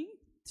journey.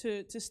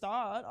 To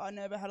start, I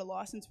never had a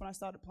license when I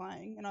started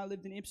playing, and I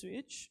lived in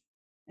Ipswich,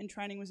 and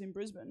training was in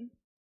Brisbane.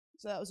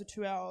 So that was a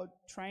 2-hour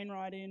train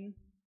ride in,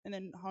 and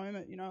then home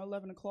at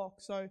 11 o'clock.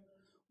 So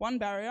one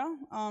barrier.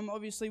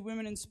 Obviously,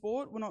 women in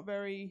sport were not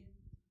very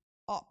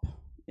up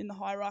in the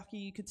hierarchy,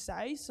 you could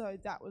say. So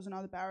that was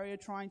another barrier,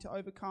 trying to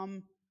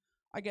overcome.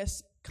 I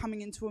guess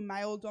coming into a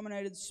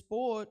male-dominated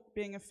sport,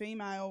 being a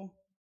female,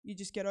 you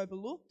just get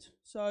overlooked.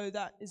 So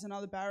that is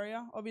another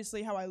barrier.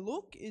 Obviously, how I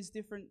look is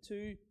different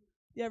to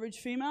the average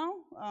female,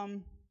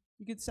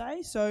 you could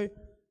say. So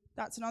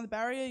that's another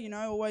barrier,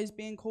 always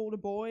being called a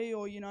boy,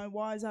 or,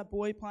 why is that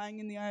boy playing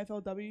in the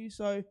AFLW?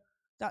 So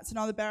that's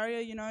another barrier,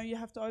 you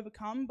have to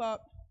overcome.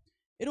 But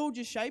it all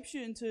just shapes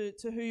you into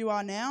who you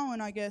are now.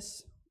 And I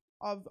guess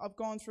I've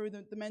gone through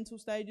the mental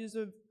stages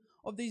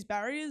of these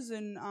barriers,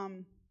 and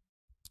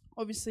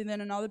obviously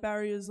then another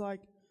barrier is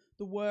like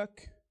the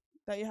work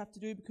that you have to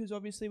do, because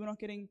obviously we're not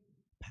getting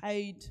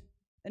paid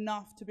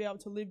enough to be able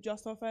to live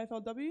just off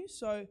AFLW.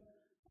 So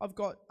I've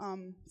got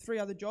 3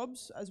 other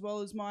jobs as well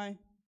as my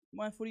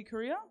footy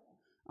career,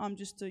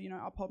 just to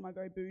uphold my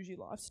very bougie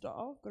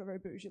lifestyle. I've got a very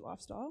bougie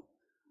lifestyle.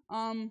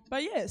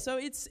 But yeah, so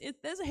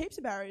there's a heaps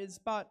of barriers,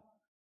 but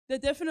they're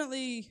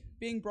definitely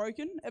being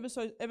broken, ever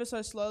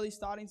so slowly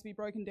starting to be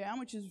broken down,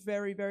 which is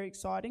very, very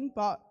exciting.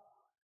 But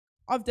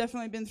I've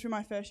definitely been through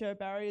my fair share of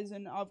barriers,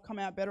 and I've come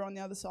out better on the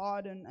other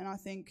side, and I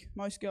think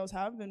most girls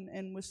have,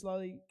 and we're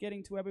slowly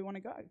getting to where we want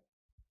to go.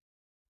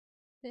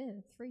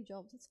 Yeah, 3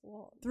 jobs, that's a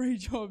lot. 3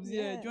 jobs,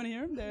 yeah. Do you want to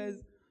hear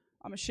them?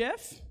 I'm a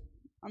chef,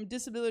 I'm a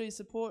disability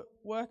support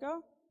worker,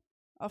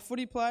 a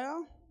footy player,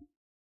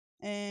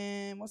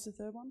 and what's the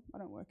third one? I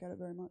don't work at it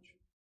very much.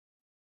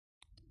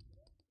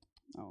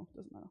 Oh,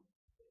 doesn't matter.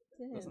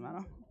 Damn. Doesn't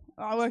matter.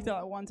 I worked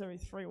out like once every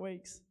 3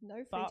 weeks.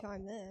 No free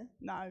time there.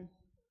 No.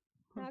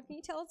 Now, can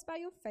you tell us about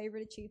your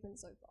favourite achievement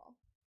so far?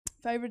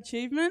 Favourite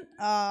achievement?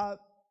 I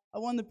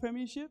won the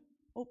premiership.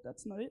 Oh,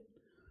 that's not it.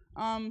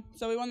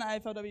 So we won the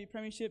AFLW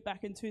premiership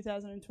back in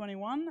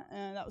 2021,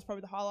 and that was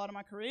probably the highlight of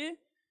my career.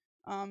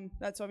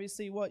 That's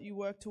obviously what you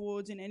work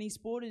towards in any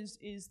sport,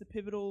 is the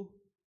pivotal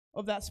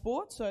of that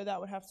sport. So that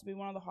would have to be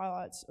one of the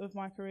highlights of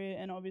my career,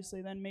 and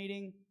obviously then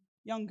meeting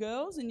young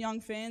girls and young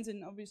fans,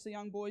 and obviously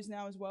young boys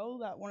now as well,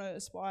 that want to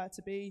aspire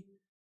to be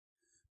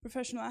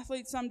professional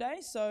athletes someday.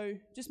 So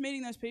just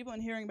meeting those people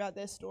and hearing about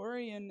their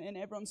story, and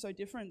everyone's so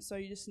different, so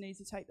you just need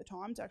to take the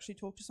time to actually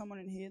talk to someone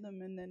and hear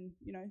them, and then,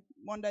 you know,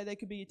 one day they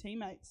could be your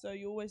teammates. So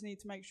you always need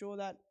to make sure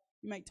that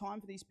you make time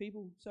for these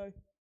people. So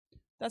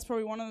that's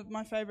probably one of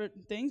my favourite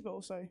things, but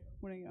also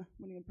winning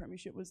a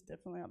premiership was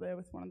definitely up there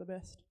with one of the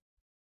best.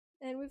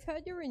 And we've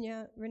heard you're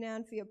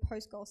renowned for your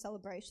post-goal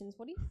celebrations.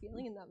 What are you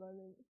feeling in that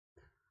moment?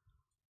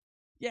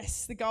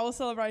 Yes, the goal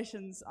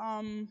celebrations.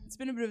 It's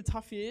been a bit of a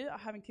tough year. I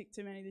haven't kicked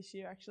too many this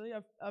year, actually.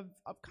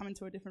 I've come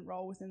into a different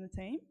role within the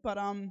team, but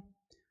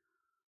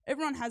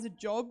everyone has a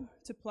job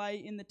to play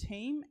in the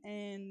team,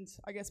 and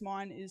I guess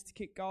mine is to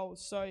kick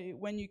goals. So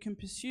when you can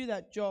pursue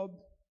that job,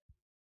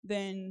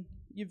 then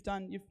you've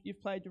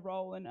played your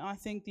role. And I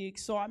think the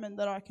excitement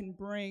that I can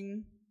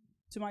bring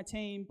to my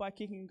team by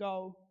kicking a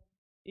goal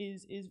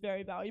is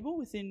very valuable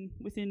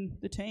within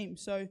the team.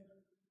 So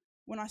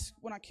when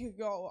I kick a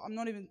goal, I'm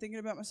not even thinking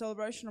about my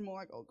celebration. I'm more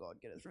like, oh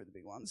God, get us through the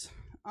big ones.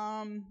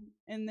 And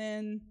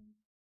then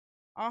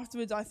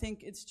afterwards, I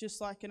think it's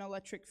just like an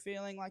electric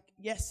feeling. Like,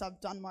 yes, I've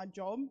done my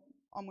job.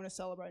 I'm going to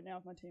celebrate now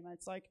with my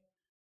teammates. Like,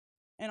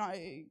 and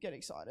I get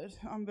excited.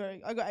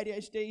 I got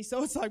ADHD,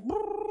 so it's like,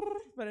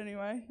 but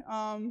anyway,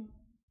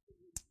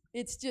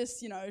 it's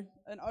just, you know,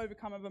 an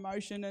overcome of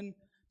emotion, and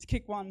to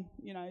kick one,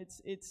 you know,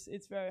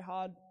 it's very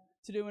hard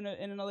to do in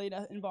an elite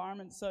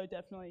environment. So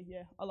definitely,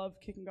 yeah, I love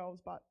kicking goals,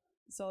 but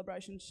the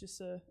celebration's just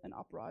an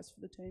uprise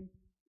for the team.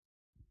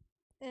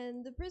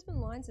 And the Brisbane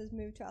Lions has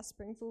moved to our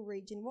Springfield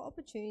region. What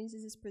opportunities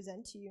does this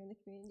present to you in the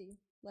community?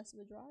 Less of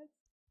a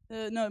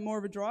drive? No, more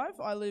of a drive.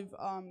 I live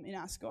in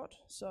Ascot,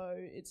 so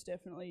it's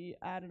definitely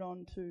added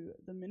on to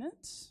the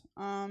minutes.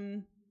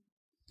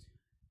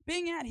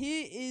 Being out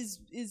here is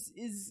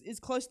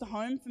close to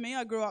home for me.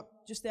 I grew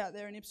up just out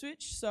there in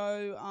Ipswich,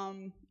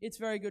 so it's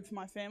very good for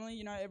my family.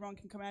 You know, everyone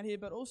can come out here,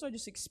 but also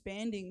just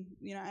expanding.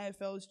 You know,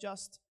 AFL is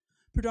just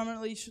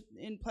predominantly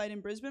played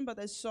in Brisbane, but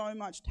there's so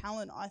much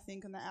talent, I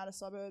think, in the outer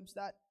suburbs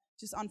that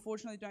just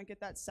unfortunately don't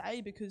get that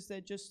say because they're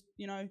just,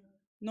 you know,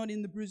 not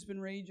in the Brisbane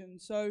region.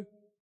 So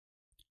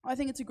I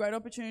think it's a great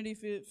opportunity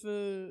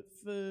for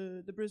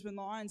the Brisbane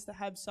Lions to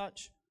have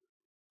such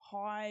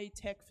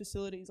high-tech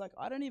facilities. Like,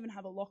 I don't even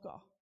have a locker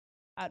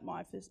at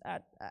my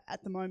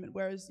at the moment,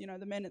 whereas, you know,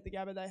 the men at the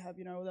Gabba, they have,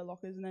 you know, all their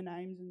lockers and their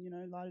names and, you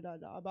know,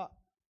 la-da-da-da. But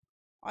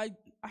I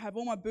have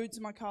all my boots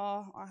in my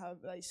car.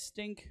 They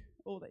stink.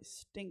 Oh, they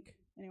stink.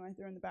 Anyway,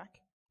 they're in the back.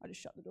 I just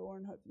shut the door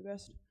and hope for the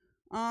best.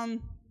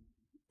 And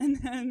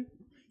then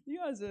you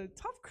guys are a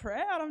tough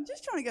crowd. I'm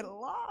just trying to get a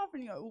laugh,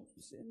 and you go,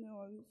 oops,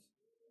 no.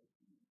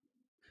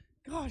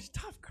 Gosh,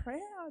 tough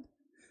crowd.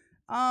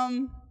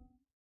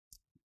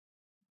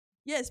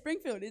 Yeah,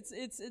 Springfield.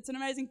 It's an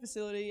amazing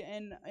facility,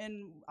 and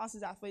us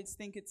as athletes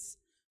think it's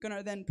going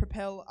to then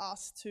propel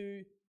us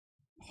to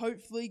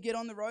hopefully get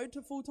on the road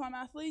to full-time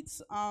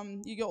athletes.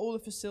 You got all the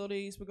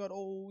facilities. We got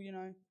all, you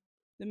know,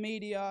 the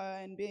media,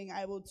 and being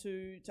able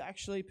to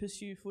actually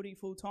pursue footy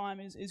full-time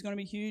is going to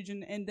be huge.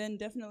 And then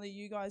definitely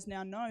you guys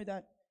now know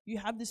that you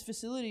have this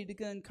facility to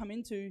go and come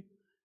into,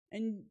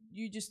 and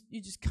you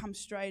just come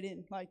straight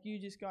in. Like, you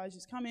guys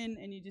just come in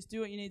and you just do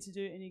what you need to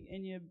do,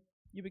 and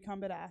you become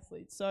better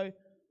athletes. So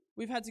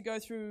we've had to go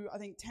through, I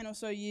think, 10 or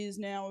so years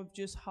now of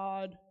just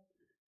hard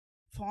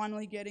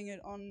finally getting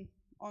it on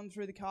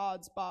through the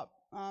cards. But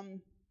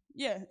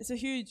yeah, it's a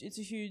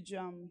huge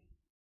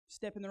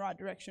step in the right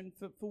direction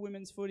for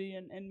women's footy,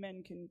 and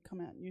men can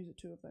come out and use it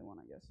too if they want,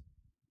 I guess.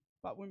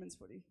 But women's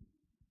footy.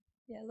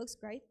 Yeah, it looks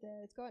great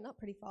there. It's going up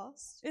pretty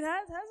fast. It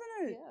has,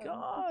 hasn't it? Yeah.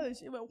 Gosh.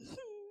 Well,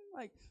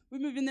 like, we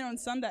move in there on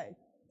Sunday.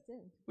 Yeah.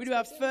 We do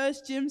our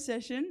first gym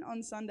session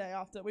on Sunday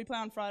after. We play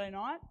on Friday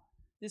night,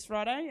 this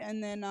Friday,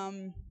 and then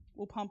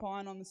we'll pump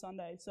iron on the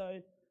Sunday.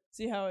 So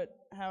see how it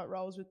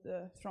rolls with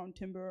the throwing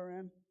timber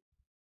around.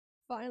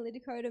 Finally,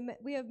 Dakota,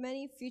 we have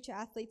many future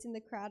athletes in the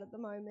crowd at the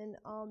moment.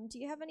 Do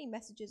you have any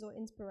messages or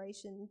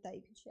inspiration that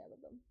you could share with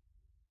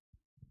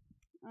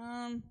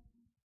them?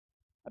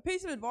 A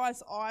piece of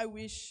advice I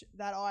wish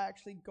that I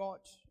actually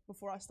got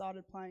before I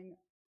started playing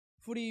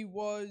footy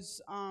was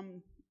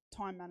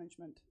time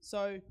management.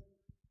 So,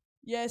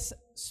 yes,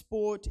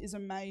 sport is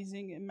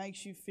amazing. It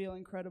makes you feel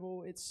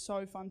incredible. It's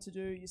so fun to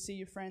do. You see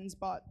your friends,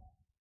 but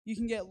you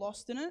can get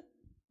lost in it.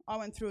 I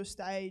went through a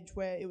stage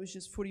where it was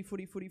just footy,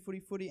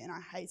 and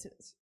I hated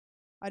it.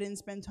 I didn't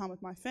spend time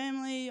with my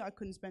family. I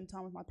couldn't spend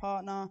time with my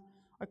partner.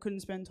 I couldn't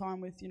spend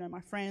time with, you know,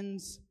 my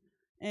friends.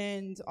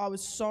 And I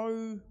was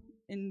so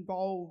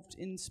involved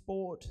in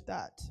sport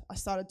that I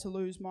started to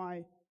lose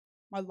my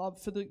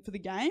love for the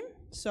game.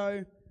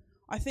 So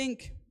I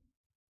think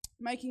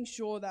making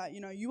sure that,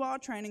 you know, you are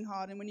training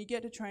hard, and when you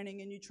get to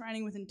training and you're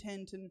training with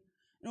intent and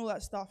all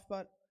that stuff,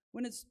 but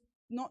when it's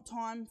not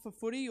time for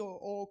footy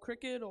or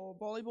cricket or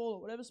volleyball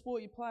or whatever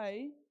sport you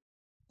play,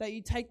 that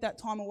you take that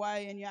time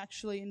away and you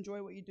actually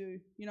enjoy what you do.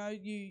 You know,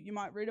 you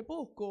might read a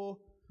book, or,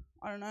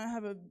 I don't know,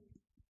 have a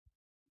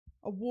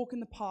walk in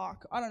the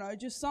park. I don't know,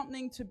 just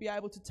something to be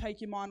able to take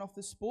your mind off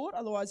the sport.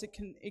 Otherwise it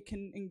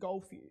can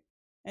engulf you.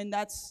 And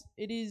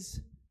it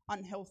is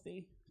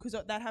unhealthy, because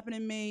that happened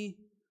in me.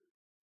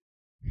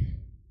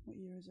 What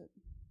year is it?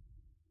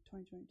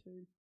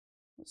 2022.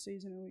 What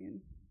season are we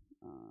in?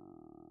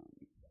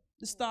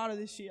 The start of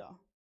this year.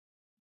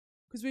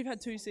 Because we've had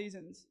 2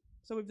 seasons.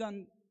 So we've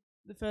done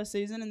the first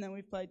season and then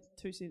we've played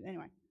 2 seasons.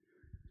 Anyway.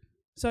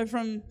 So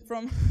from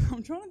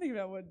I'm trying to think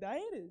about what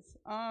day it is.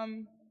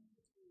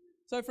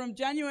 So from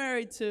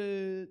January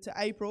to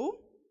April,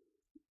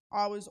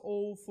 I was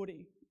all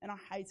footy and I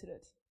hated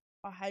it.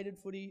 I hated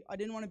footy. I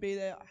didn't want to be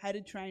there. I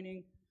hated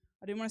training.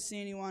 I didn't want to see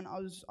anyone. I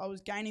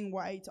was gaining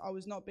weight. I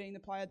was not being the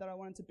player that I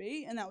wanted to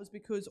be, and that was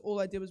because all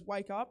I did was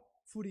wake up,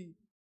 footy.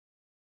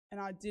 And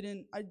I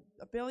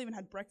barely even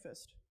had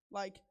breakfast.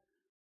 Like,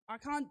 I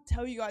can't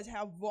tell you guys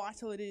how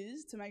vital it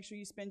is to make sure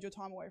you spend your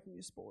time away from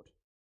your sport.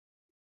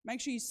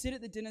 Make sure you sit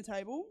at the dinner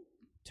table,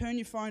 turn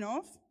your phone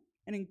off,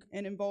 and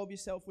involve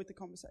yourself with the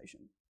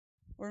conversation.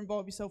 Or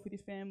involve yourself with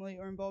your family,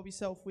 or involve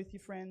yourself with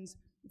your friends.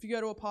 If you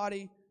go to a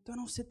party, don't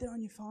all sit there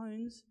on your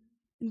phones.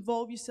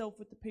 Involve yourself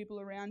with the people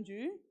around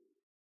you.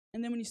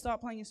 And then when you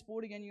start playing your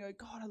sport again, you go,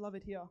 God, I love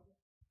it here.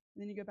 And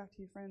then you go back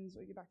to your friends,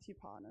 or you go back to your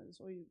partners,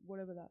 or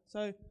whatever that.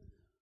 So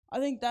I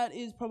think that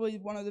is probably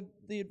one of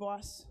the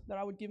advice that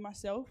I would give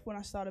myself when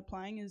I started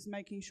playing, is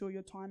making sure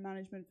your time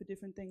management for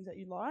different things that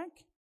you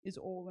like is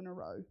all in a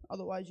row.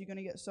 Otherwise, you're going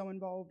to get so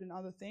involved in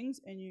other things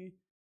and you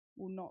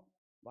will not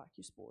like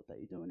your sport that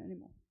you're doing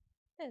anymore.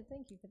 Yeah,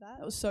 thank you for that.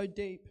 That was so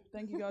deep.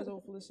 Thank you guys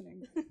all for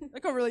listening.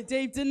 That got really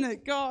deep, didn't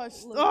it?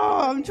 Gosh.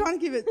 Oh, I'm trying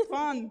to keep it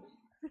fun.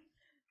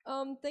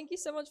 Thank you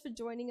so much for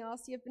joining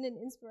us. You've been an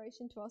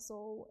inspiration to us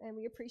all, and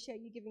we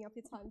appreciate you giving up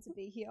your time to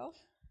be here.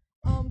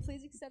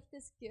 Please accept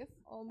this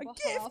gift on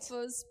behalf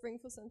of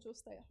Springfield Central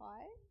State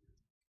High.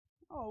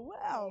 Oh,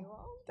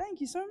 wow.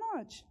 Thank you so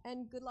much.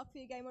 And good luck for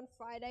your game on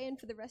Friday and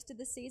for the rest of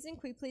the season.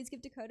 Could we please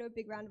give Dakota a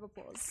big round of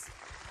applause?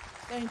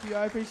 Thank you.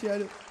 I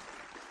appreciate it.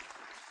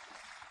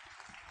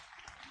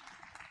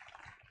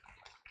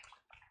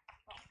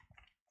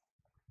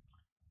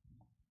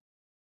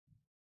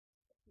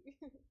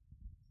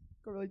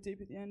 Got really deep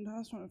at the end. I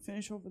just want to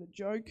finish off with a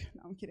joke.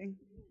 No, I'm kidding.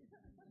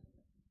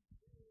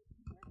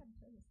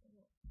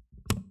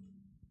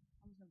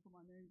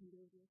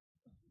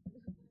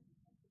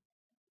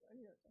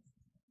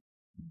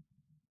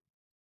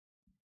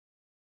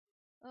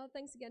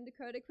 Thanks again,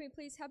 Dakota. Can we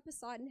please have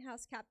Poseidon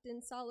House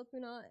Captain Sala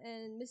Puna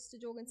and Mr.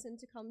 Jorgensen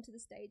to come to the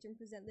stage and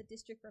present the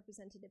District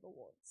Representative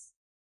Awards?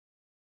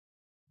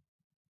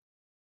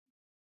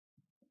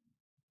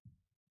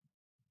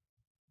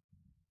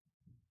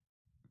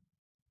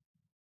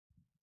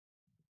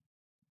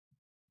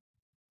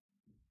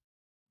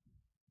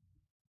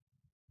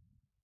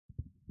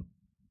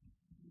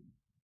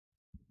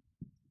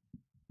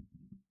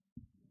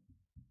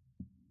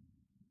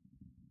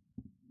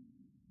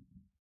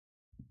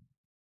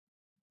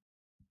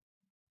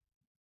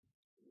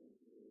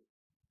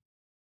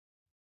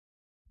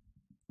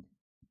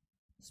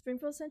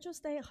 Springfield Central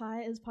State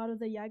High is part of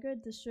the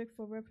Yagara District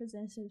for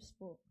Representative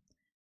Sport,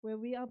 where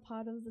we are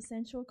part of the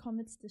Central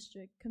Comets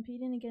District,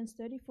 competing against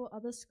 34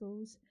 other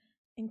schools,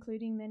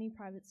 including many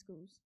private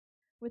schools.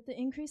 With the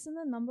increase in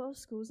the number of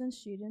schools and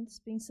students,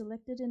 being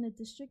selected in a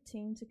district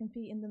team to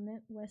compete in the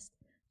Met West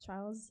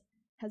trials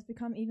has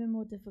become even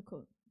more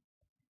difficult.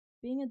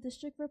 Being a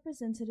district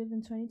representative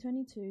in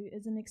 2022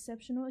 is an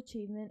exceptional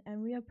achievement,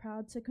 and we are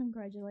proud to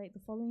congratulate the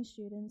following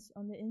students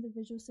on their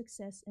individual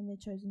success in their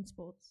chosen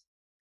sports.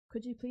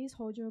 Could you please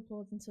hold your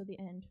applause until the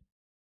end?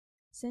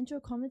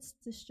 Central Comets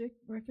District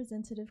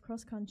Representative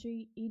Cross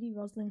Country, Edie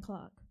Roslyn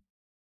Clark.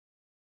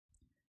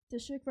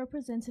 District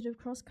Representative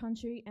Cross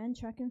Country and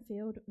Track and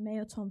Field,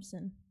 Mayor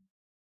Thompson.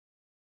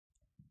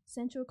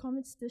 Central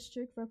Comets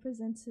District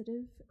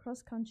Representative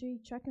Cross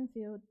Country, Track and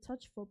Field,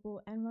 Touch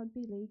Football and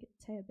Rugby League,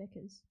 Taya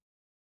Beckers.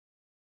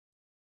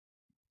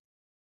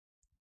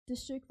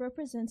 District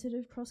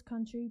Representative Cross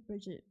Country,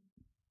 Bridget.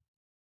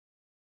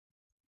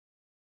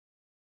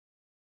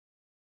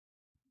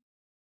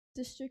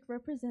 District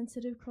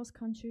Representative Cross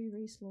Country,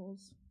 Reese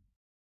Laws.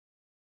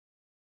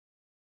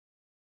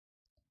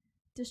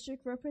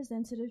 District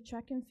Representative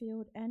Track and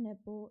Field and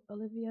Netball,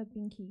 Olivia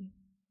Binky.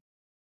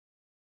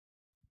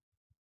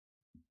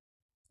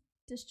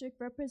 District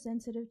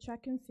Representative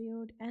Track and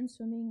Field and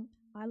Swimming,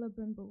 Isla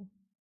Brimble.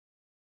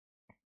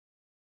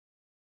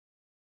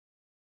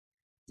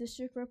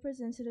 District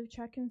Representative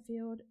Track and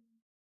Field,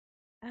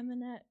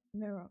 Amanat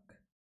Merok.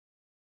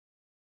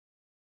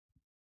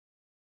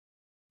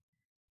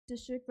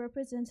 District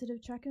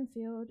Representative Track and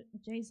Field,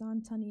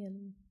 Jayzan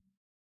Tanielu.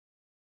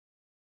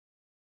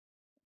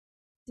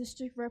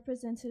 District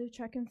Representative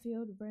Track and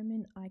Field,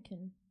 Roman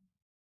Eichen.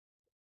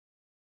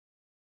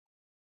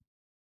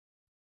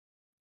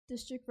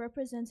 District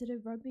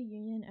Representative Rugby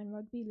Union and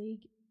Rugby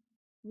League,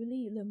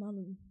 Willie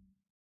Lemalu.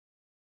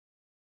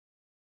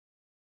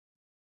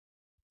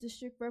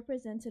 District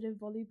Representative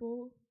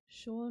Volleyball,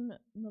 Sean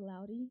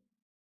Malaudi.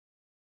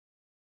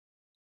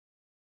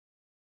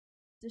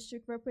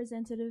 District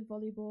Representative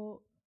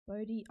Volleyball,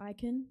 Bodie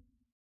Eichen.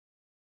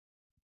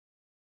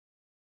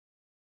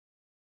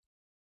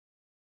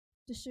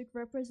 District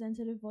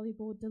Representative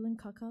Volleyball Dylan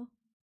Kaka.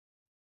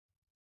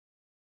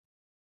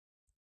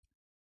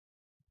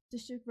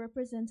 District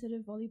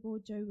Representative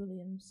Volleyball Joe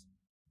Williams.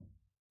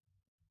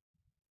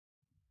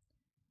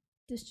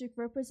 District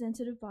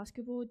Representative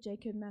Basketball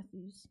Jacob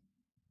Matthews.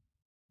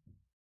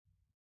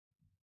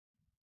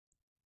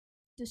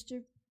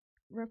 District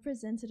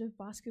Representative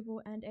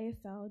Basketball and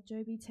AFL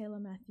Joby Taylor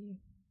Matthew.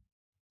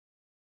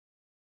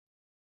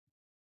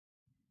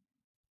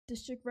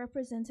 District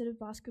Representative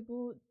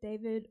Basketball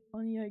David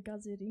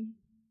Onyogaziri.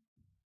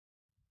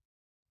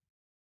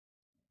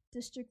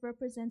 District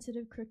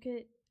Representative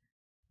Cricket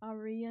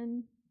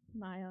Arian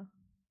Maya.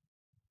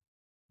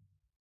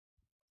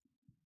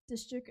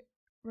 District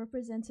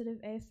Representative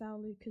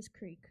AFL Lucas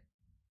Creek.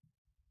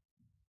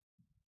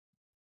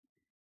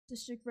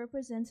 District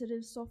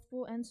Representative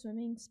Softball and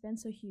Swimming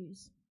Spencer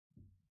Hughes.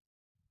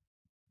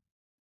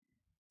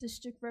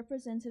 District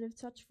Representative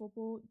Touch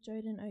Football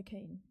Joden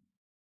O'Kane.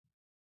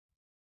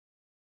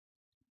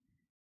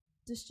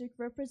 District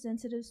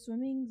Representative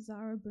Swimming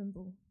Zara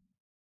Brimble.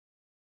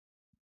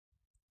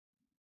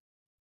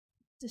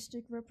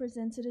 District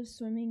Representative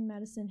Swimming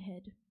Madison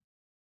Head.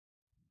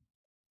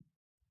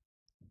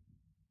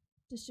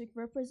 District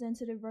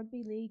Representative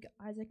Rugby League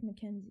Isaac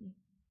McKenzie.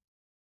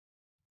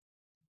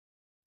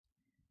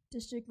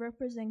 District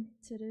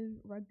Representative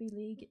Rugby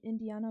League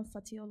Indiana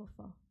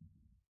Fatiolofa.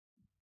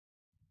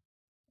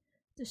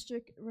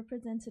 District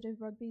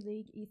Representative Rugby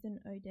League Ethan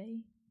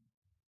O'Day.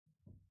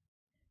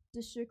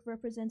 District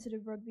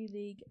Representative Rugby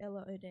League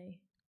Ella O'Day.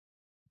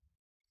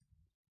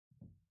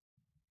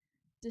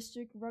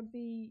 District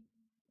Rugby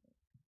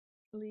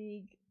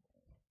League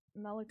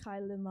Malachi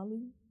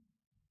Limalu.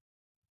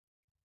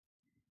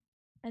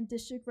 And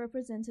District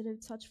Representative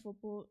Touch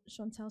Football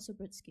Chantal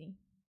Sabritsky.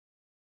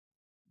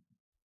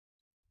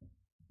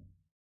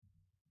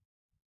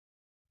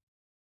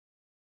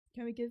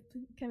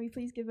 Can we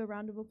please give a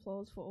round of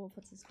applause for all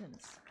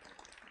participants?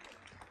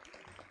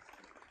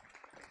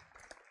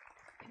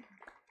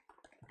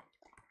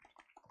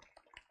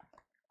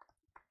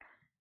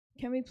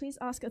 Can we please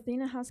ask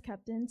Athena House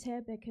Captain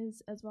Tara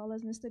Beckers as well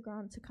as Mr.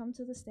 Grant to come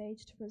to the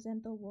stage to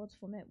present the awards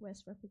for Met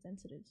West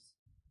representatives?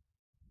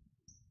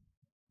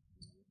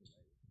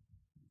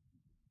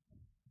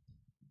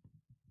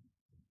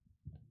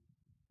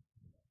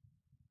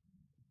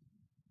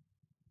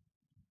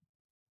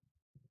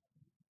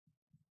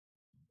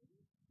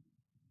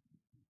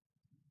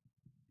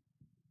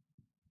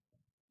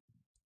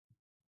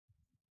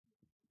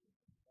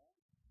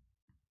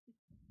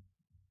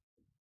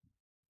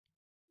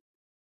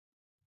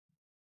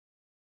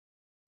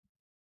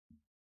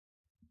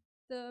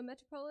 The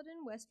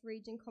Metropolitan West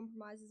region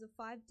comprises of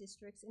 5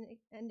 districts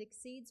and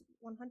exceeds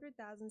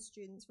 100,000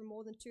 students from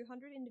more than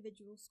 200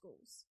 individual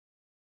schools.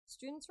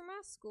 Students from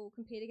our school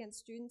compete against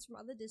students from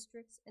other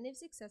districts and, if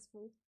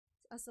successful,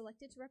 are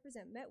selected to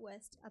represent Met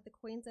West at the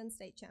Queensland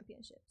State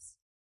Championships.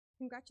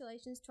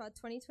 Congratulations to our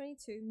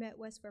 2022 Met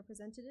West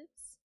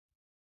representatives.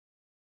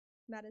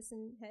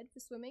 Madison Head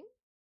for swimming.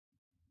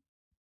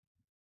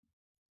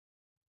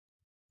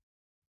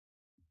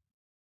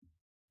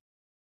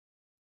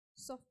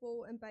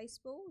 Softball and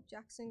baseball,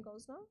 Jackson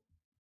Gosner.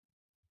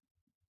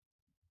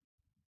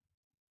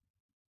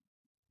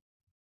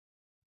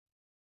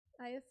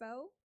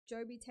 AFL,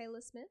 Joby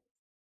Taylor Smith.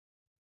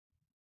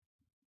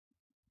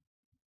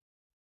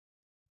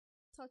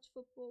 Touch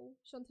football,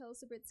 Chantal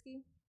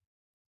Sabritsky.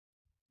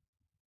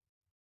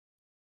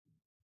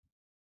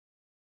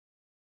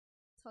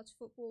 Touch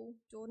football,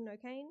 Jordan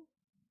O'Kane.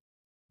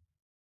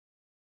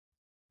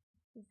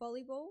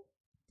 Volleyball,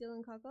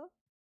 Dylan Kaka.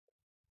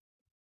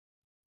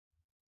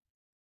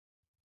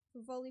 For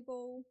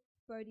volleyball,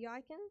 Bodie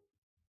Eichen.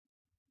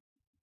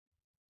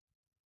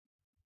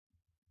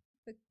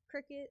 For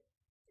cricket,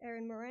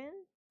 Erin Moran.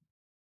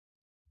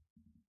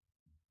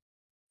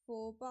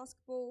 For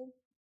basketball,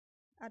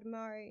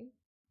 Admari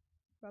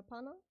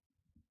Rapana.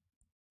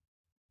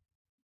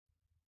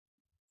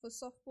 For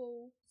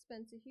softball,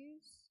 Spencer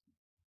Hughes.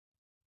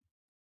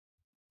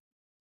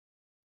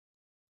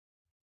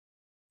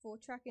 For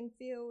track and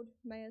field,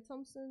 Maya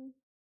Thompson.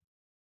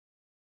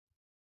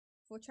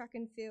 For track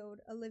and field,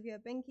 Olivia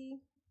Benke.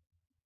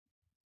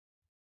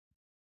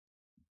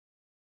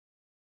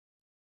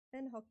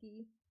 And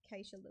hockey,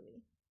 Keisha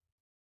Louie.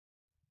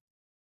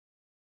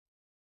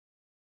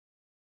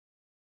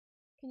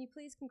 Can you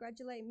please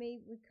congratulate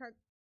me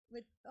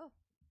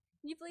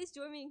can you please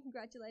join me in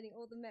congratulating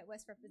all the Met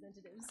West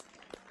representatives?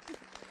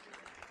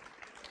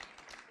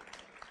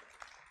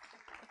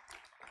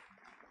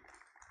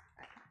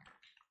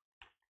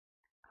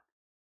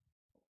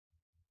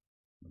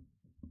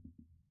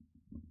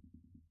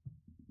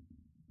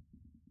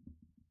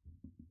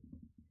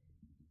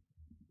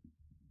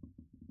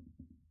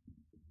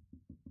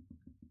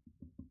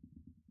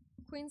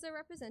 Queensland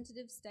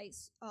Representative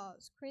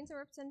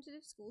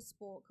School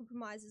Sport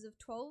comprises of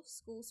 12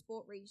 school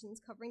sport regions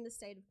covering the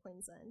state of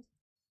Queensland.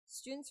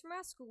 Students from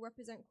our school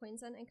represent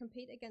Queensland and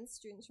compete against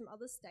students from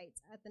other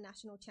states at the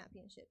national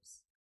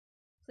championships.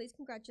 Please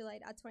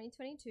congratulate our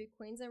 2022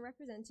 Queensland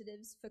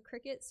representatives for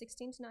cricket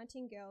 16 to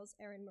 19 girls,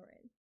 Erin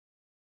Moran.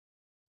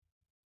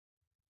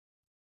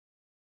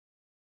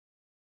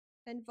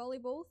 And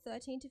volleyball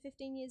 13 to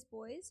 15 years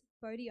boys,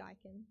 Bodie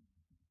Eichen.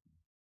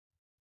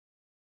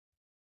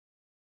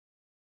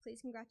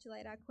 Please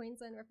congratulate our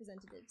Queensland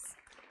representatives.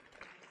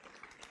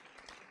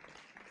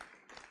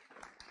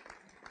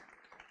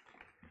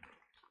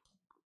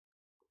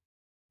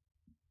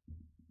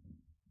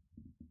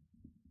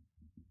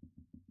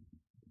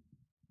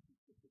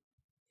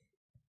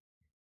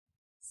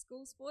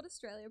 School Sport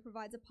Australia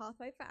provides a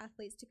pathway for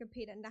athletes to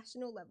compete at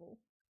national level.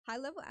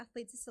 High-level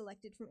athletes are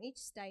selected from each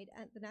state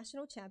at the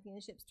national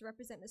championships to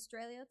represent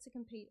Australia to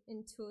compete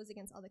in tours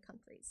against other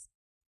countries.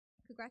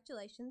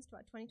 Congratulations to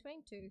our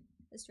 2022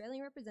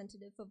 Australian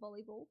representative for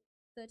volleyball,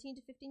 13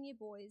 to 15-year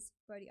boys,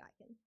 Bodie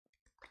Eichen.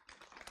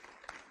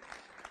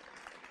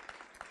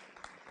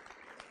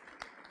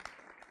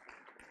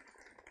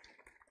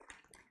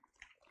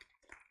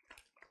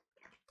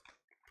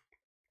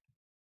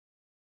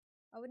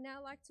 I would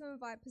now like to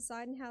invite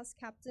Poseidon House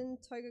Captain,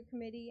 Toga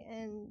Committee,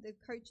 and the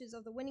coaches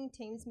of the winning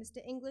teams, Mr.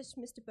 English,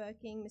 Mr.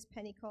 Birking, Ms.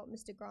 Pennicott,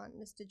 Mr. Grant,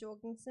 Mr.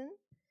 Jorgensen,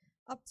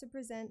 up to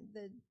present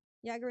the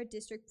Yagara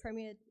District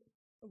Premier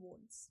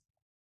Awards.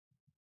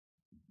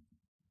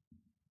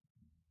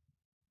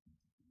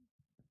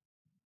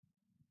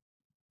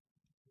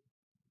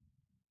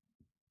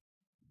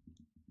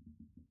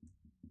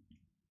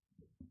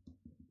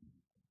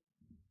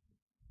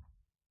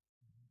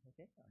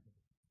 Okay.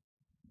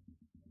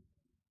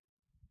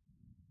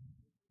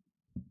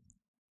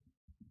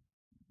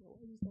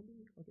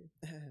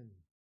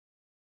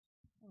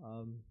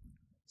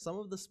 Some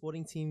of the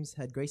sporting teams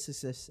had great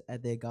success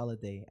at their gala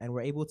day and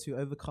were able to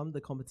overcome the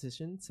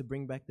competition to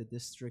bring back the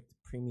district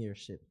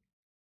premiership.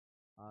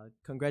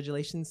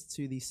 Congratulations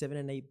to the 7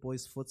 and 8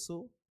 boys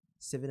futsal,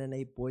 7 and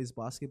 8 boys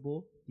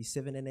basketball, the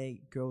 7 and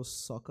 8 girls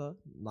soccer,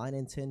 9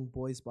 and 10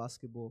 boys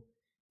basketball,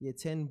 Year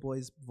 10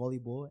 boys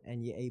volleyball,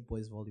 and Year 8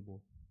 boys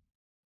volleyball.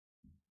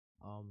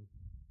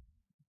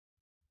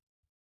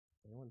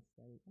 Anyone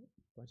stand up?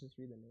 Do I just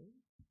read the name?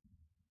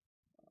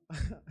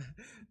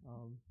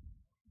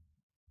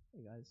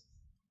 Hey guys,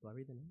 do I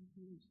read the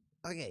name?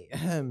 Okay,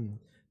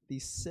 the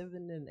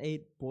 7 and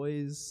 8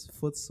 boys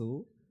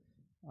futsal,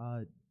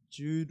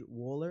 Jude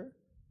Waller,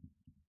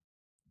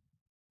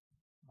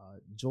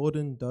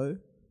 Jordan Doe,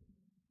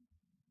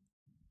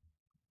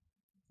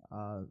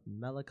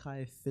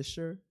 Malachi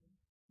Fisher,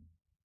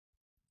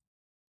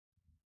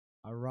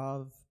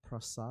 Arav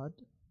Prasad,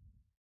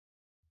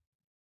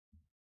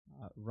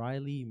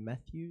 Riley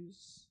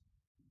Matthews,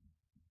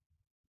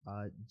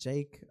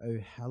 Jake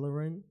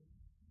O'Halloran,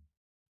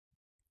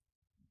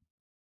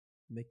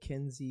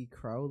 Mackenzie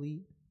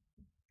Crowley,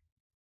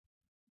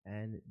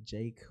 and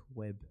Jake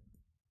Webb.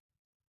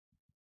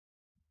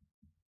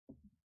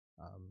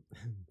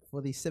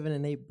 For the 7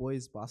 and 8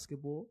 boys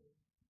basketball,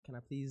 can I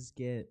please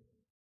get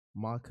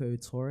Marco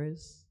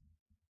Torres?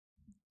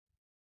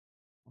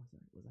 Was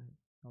I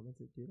not meant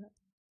to do that?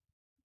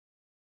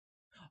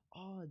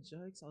 Oh,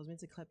 jokes. I was meant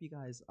to clap you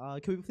guys.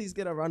 Can we please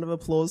get a round of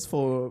applause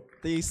for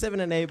the 7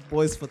 and 8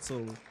 boys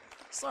futsal?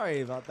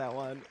 Sorry about that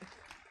one.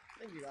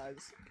 Thank you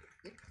guys.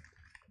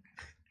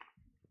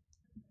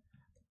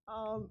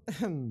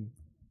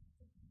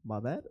 My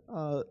bad.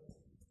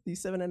 The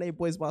 7 and 8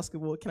 boys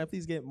basketball, can I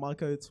please get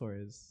Marco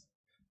Torres?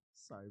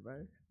 Sorry,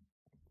 bro.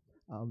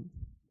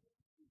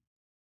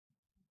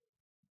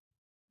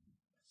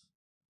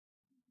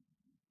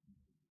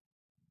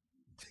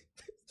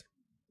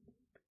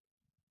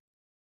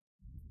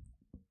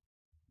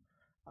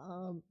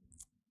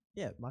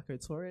 Yeah, Marco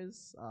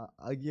Torres,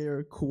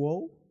 Aguirre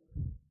Kuo.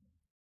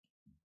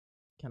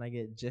 Can I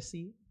get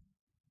Jesse?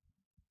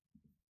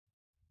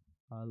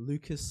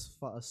 Lucas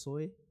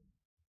Fa'asoy,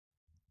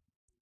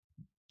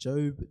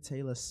 Job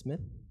Taylor Smith,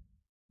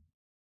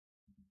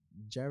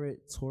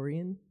 Jarrett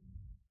Torian.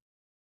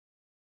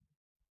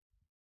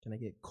 Can I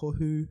get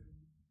Kohu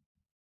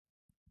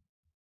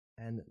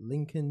and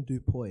Lincoln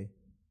Dupoy?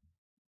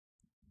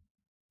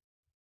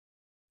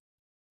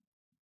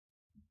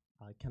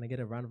 Can I get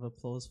a round of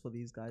applause for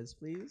these guys,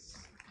 please?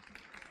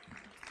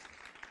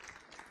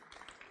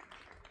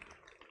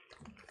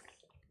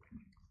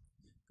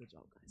 Good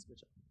job, guys. Good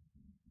job.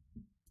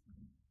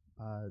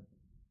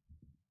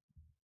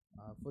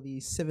 For the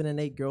 7 and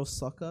 8 girls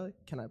soccer,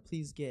 can I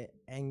please get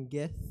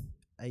Angeth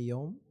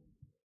Ayom,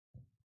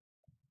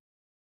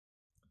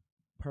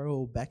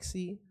 Pearl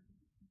Baxi,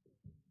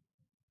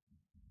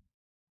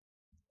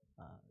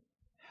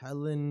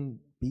 Helen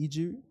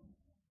Biju,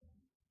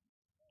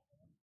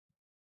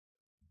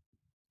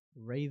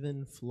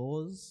 Raven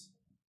Floors,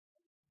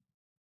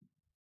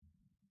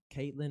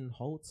 Caitlin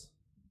Holt,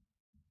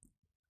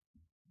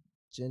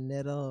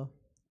 Janetta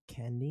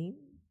Canine,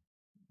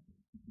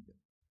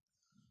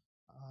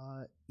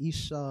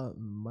 Isha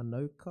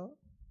Manoka,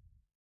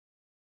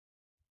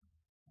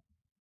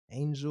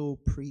 Angel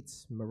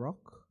Preet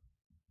Marok,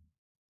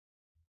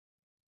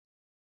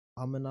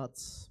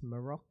 Amanat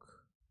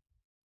Marok,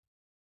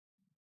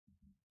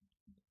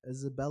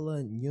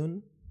 Isabella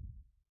Nyun,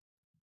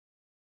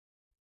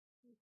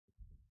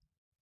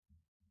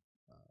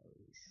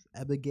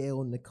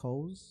 Abigail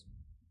Nichols,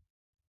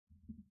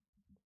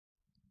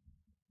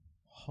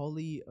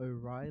 Holly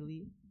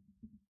O'Reilly,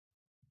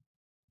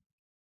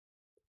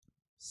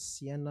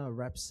 Sienna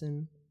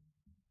Rapson,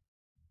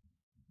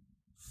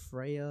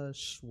 Freya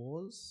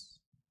Schwartz,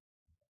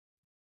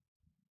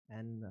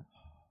 and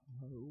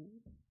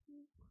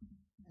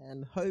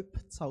Hope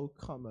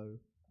Taukomo.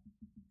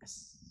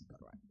 Yes, got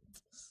it right.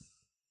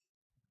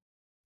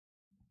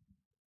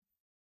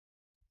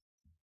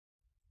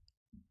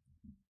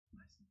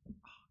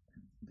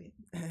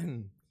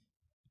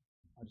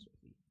 I'll just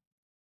wait for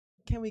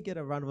you. Can we get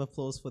a round of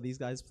applause for these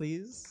guys,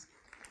 please?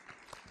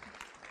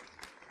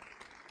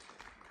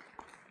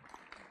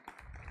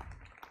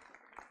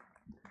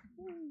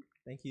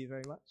 Thank you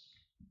very much.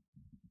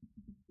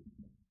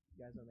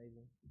 You guys are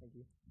amazing. Thank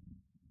you.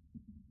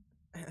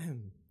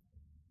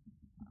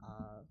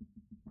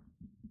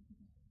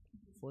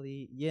 For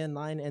the year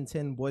 9 and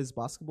 10 boys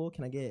basketball,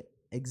 can I get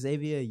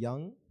Xavier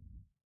Young,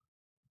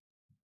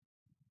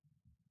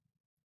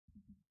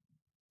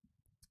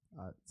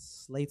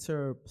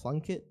 Slater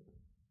Plunkett,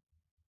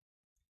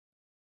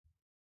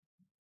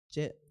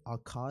 Jet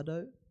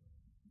Arcado,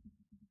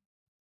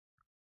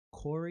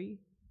 Corey,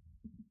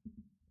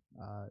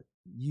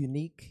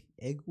 Unique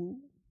Egwu,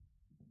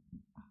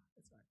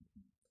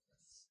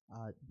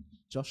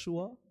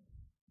 Joshua,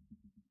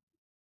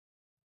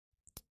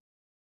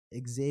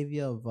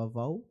 Xavier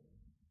Vavo,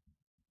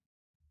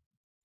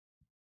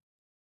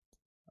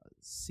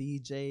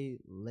 CJ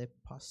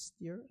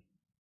Lepastier,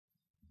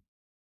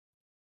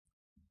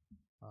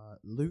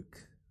 Luke,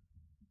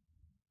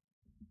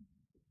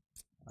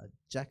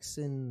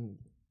 Jackson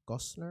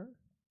Gosner,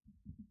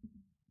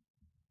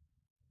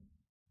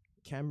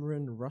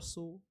 Cameron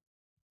Russell,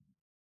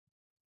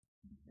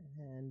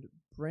 and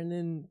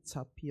Brennan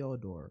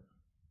Tapiodor.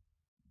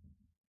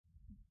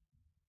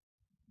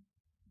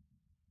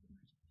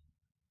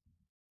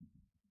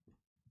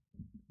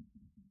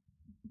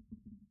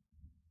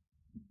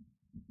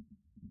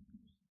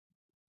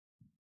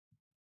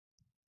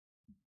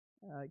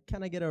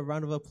 Can I get a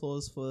round of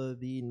applause for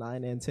the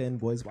 9 and 10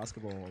 boys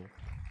basketball?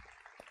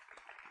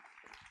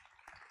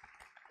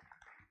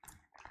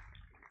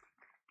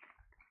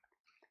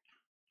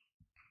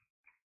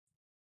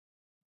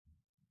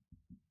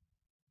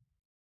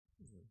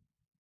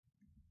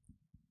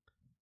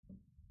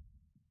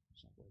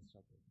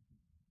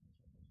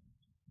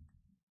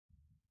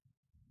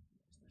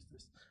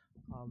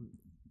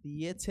 The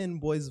year 10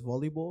 boys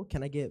volleyball,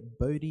 can I get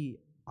Bodie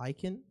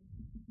Eichen,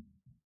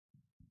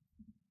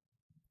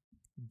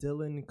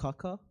 Dylan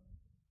Kaka,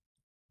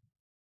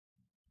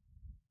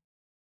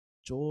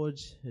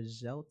 George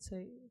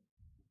Hejelte,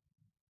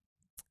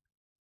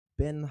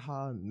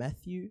 Benha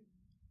Matthew,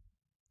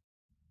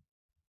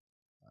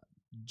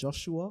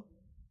 Joshua,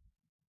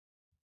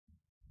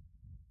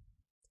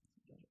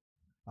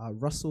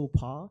 Russell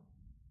Parr,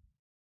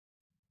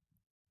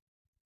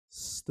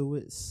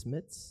 Stuart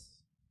Smith,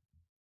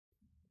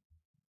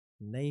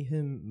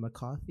 Nahum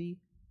McCarthy,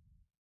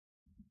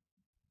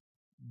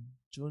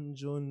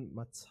 Junjun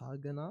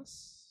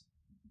Mataganas,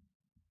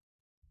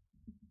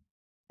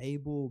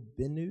 Abel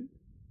Binu,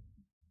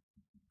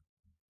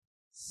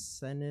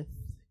 Seneth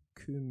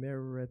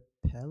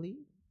Kumerepeli,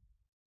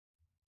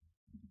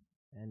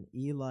 and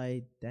Eli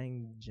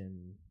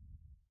Dangjan.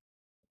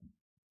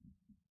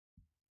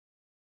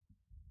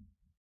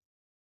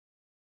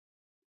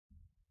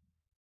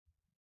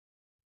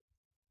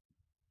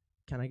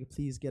 Can I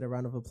please get a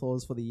round of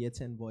applause for the year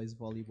 10 boys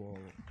volleyball?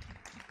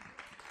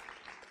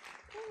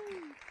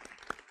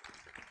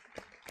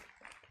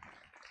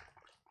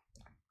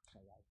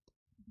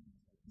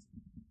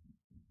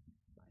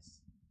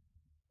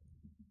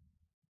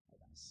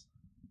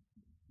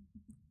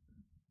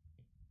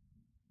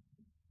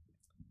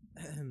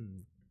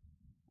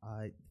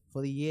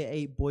 For the year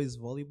 8 boys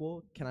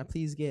volleyball, can I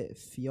please get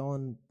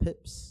Fionn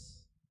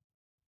Pips,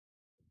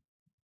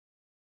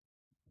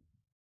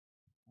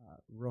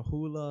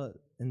 Rahula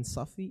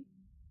Insafi,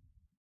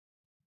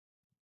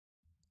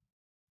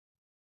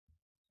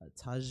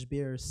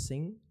 Tajbir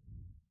Singh,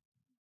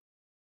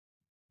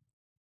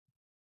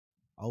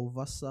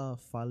 Alvasa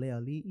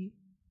Faleali'i,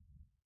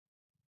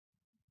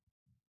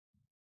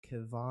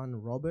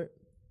 Kevan Robert,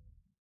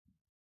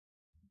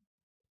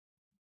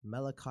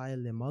 Malachi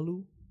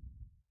Limalu,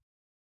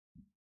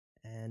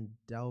 and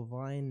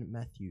Dalvine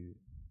Matthew.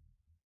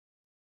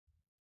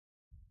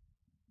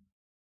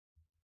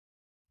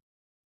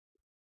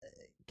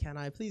 Can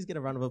I please get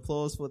a round of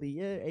applause for the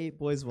year 8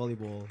 boys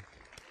volleyball?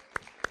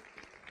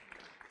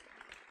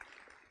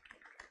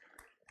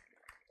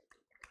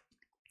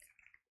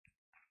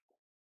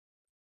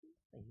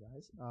 Thank you,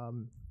 guys.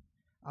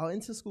 Our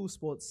inter-school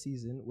sports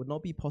season would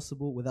not be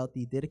possible without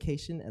the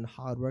dedication and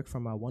hard work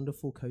from our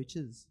wonderful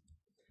coaches.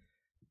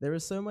 There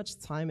is so much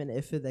time and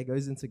effort that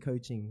goes into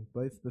coaching,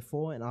 both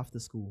before and after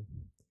school.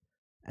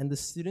 And the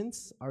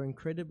students are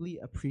incredibly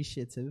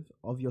appreciative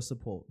of your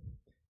support.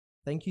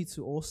 Thank you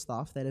to all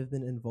staff that have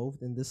been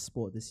involved in this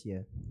sport this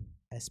year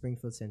at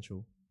Springfield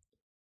Central.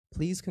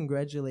 Please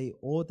congratulate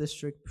all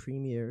district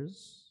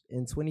premiers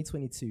in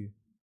 2022.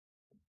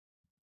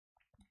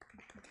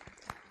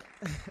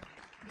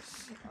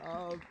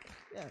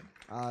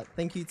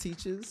 Thank you,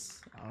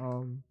 teachers.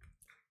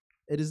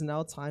 It is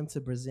now time to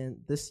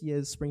present this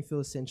year's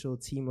Springfield Central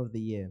Team of the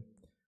Year.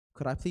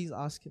 Could I please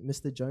ask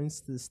Mr.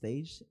 Jones to the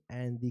stage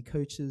and the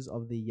coaches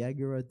of the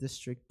Yagura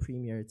District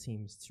Premier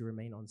teams to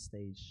remain on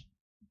stage?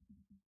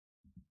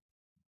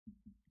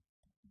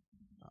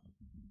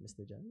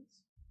 Mr.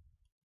 Jones?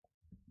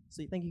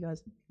 Sweet, thank you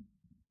guys.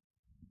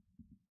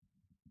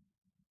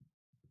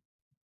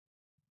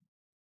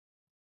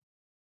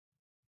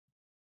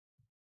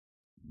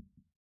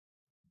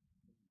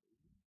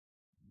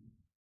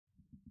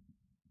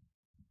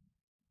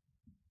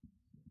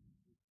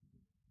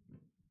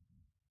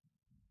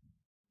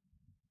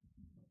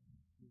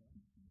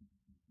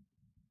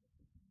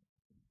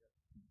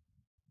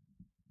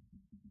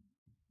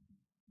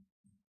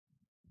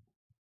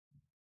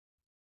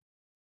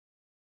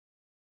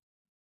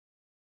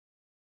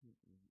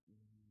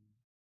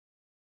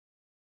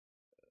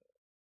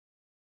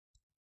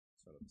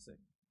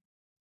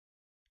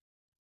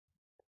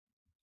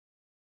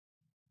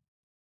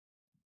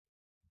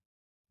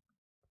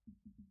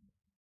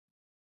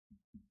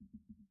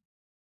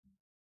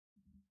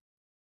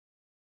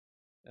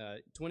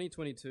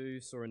 2022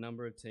 saw a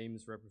number of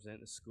teams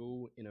represent the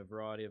school in a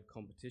variety of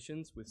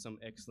competitions with some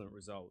excellent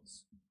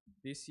results.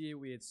 This year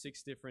we had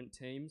 6 different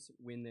teams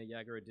win their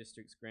Yagara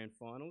District's grand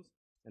finals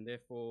and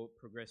therefore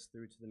progressed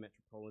through to the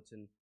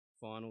Metropolitan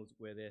finals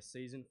where their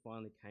season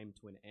finally came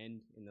to an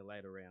end in the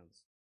later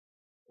rounds.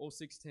 All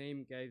 6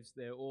 teams gave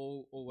their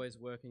all, always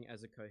working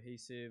as a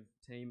cohesive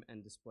team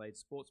and displayed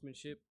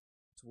sportsmanship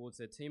towards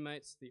their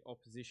teammates, the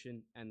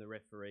opposition and the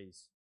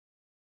referees.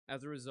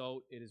 As a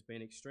result, it has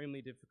been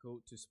extremely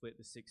difficult to split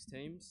the 6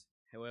 teams.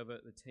 However,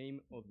 the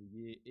team of the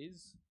year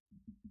is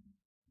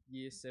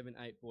Year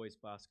 7-8 boys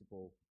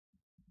basketball.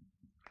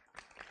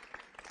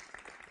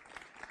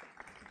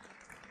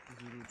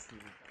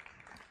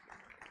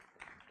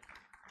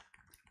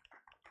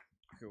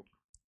 Cool.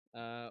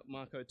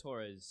 Marco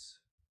Torres.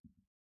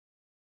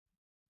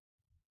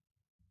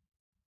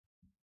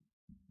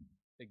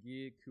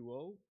 Agir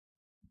Kuo.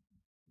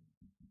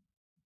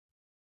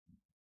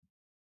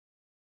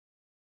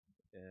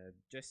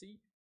 Jesse.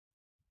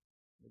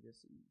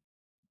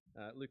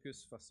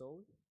 Lucas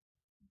Fasoli.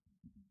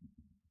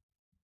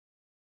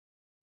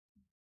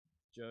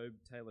 Job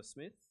Taylor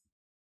Smith.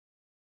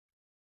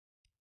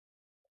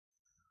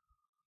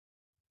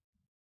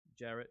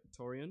 Jarrett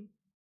Torian.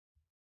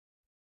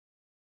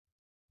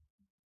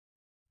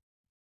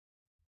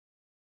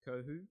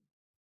 Kohu.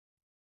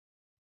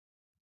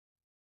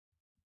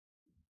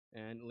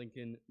 And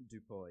Lincoln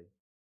Dupoy.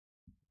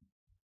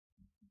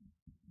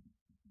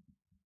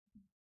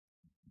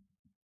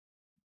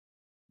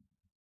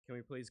 Can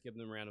we please give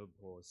them a round of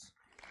applause?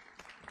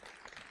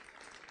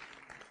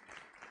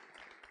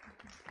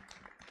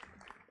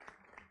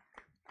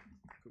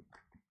 Cool.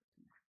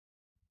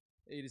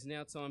 It is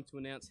now time to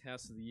announce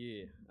House of the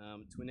Year.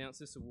 To announce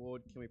this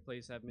award, can we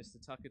please have Mr.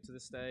 Tucker to the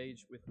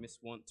stage with Miss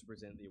Want to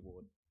present the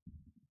award?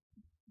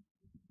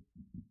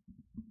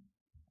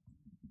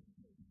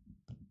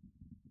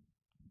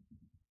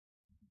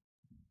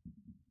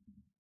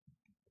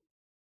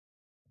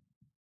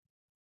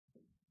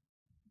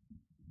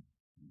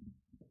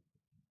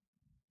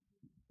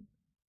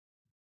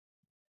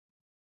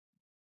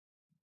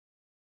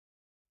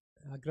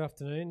 Good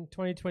afternoon.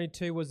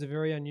 2022 was a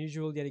very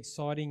unusual yet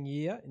exciting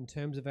year in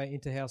terms of our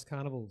inter-house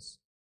carnivals.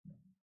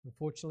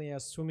 Unfortunately, our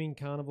swimming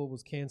carnival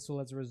was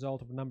cancelled as a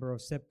result of a number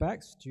of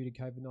setbacks due to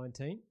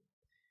COVID-19.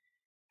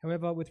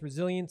 However, with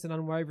resilience and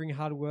unwavering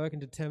hard work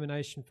and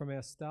determination from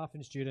our staff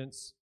and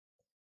students,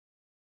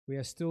 we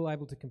are still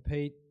able to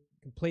complete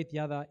the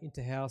other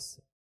inter-house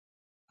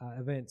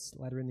events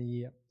later in the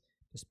year,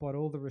 despite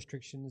all the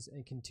restrictions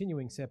and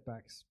continuing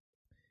setbacks.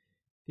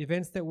 The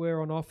events that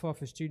were on offer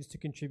for students to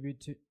contribute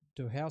to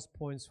house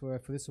points for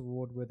this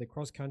award were the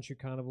cross-country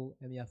carnival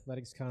and the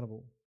athletics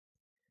carnival.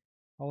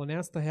 I'll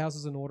announce the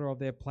houses in order of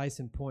their place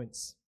and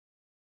points.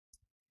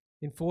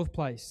 In 4th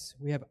place,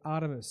 we have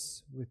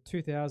Artemis with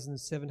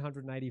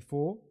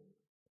 2,784.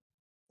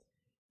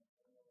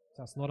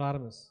 That's not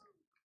Artemis.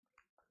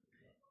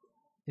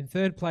 In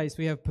 3rd place,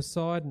 we have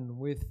Poseidon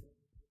with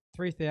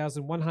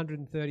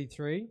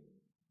 3,133.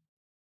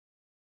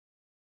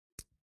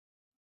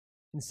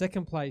 In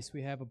 2nd place,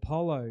 we have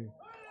Apollo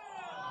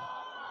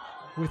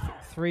with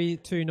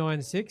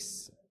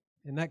 3,296,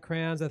 and that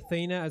crowns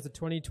Athena as the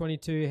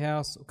 2022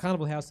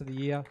 Carnival House of the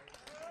Year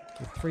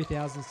with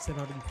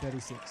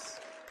 3,736.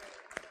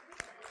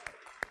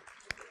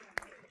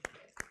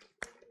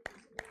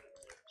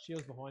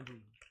 Shield's behind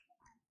you.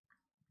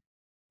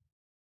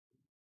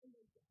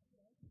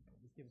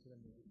 Just give it to them.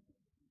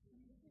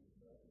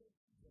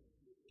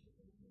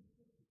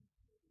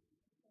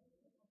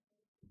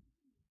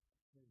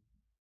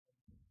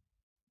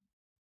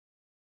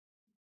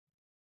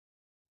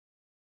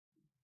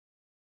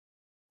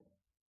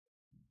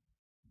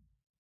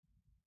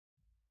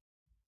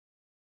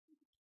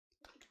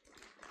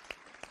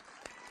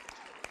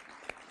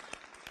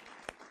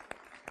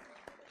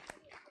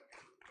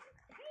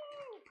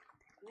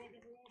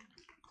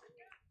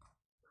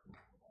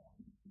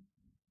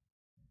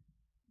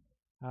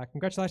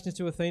 Congratulations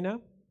to Athena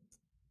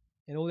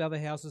and all the other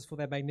houses for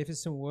their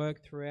magnificent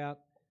work throughout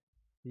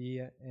the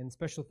year, and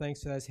special thanks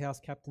to those house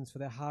captains for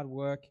their hard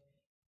work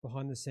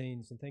behind the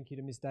scenes. And thank you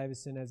to Miss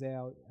Davison as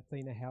our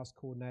Athena House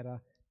Coordinator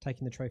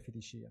taking the trophy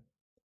this year.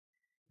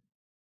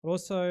 I'd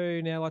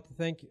also now like to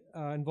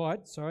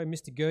invite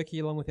Mr.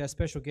 Gerke along with our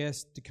special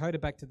guest Dakota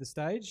back to the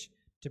stage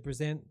to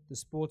present the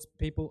Sports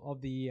People of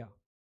the Year.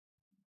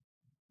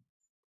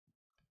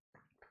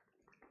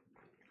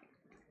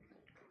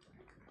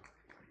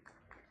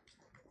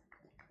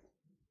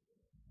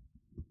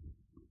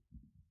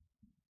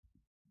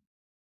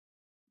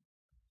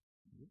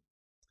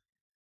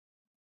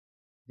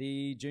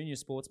 The Junior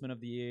Sportsman of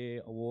the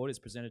Year award is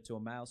presented to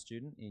a male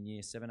student in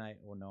year 7, 8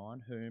 or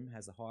 9 whom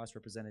has the highest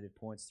representative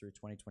points through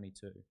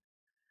 2022.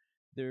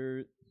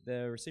 The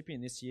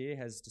recipient this year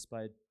has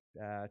displayed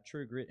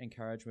true grit and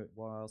courage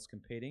whilst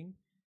competing,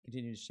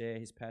 continuing to share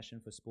his passion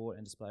for sport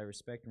and display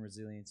respect and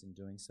resilience in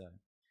doing so.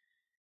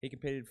 He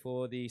competed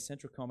for the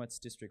Central Comets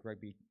District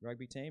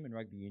Rugby team and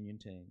Rugby Union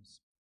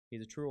teams.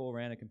 He's a true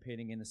all-rounder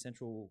competing in the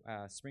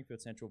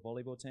Springfield Central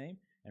Volleyball team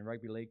and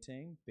Rugby League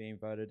team, being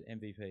voted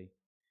MVP.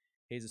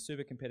 He's a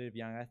super competitive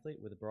young athlete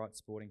with a bright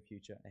sporting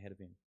future ahead of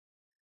him.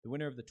 The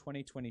winner of the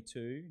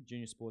 2022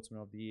 Junior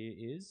Sportsman of the Year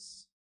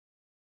is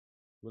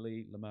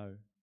Willie Lamo.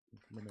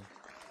 Lamelli.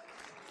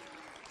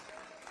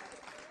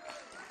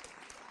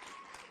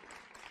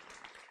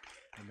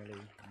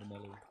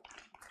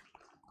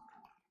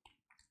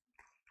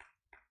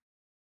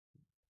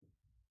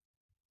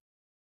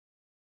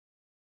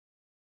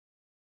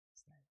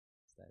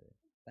 Stay there.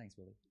 Thanks,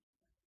 Willie.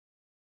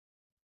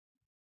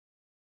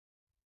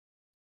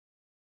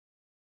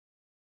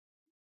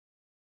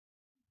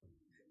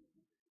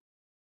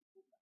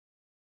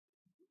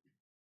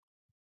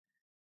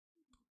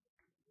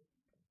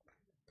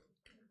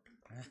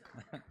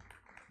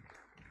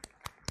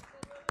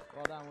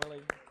 Well done,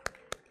 Willie.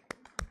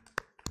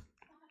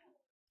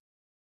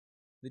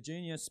 The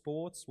Junior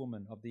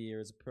Sportswoman of the Year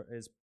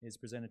is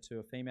presented to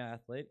a female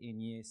athlete in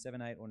year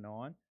 7, 8 or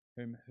 9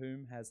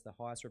 whom has the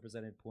highest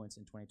represented points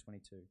in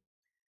 2022.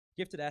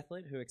 Gifted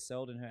athlete who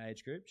excelled in her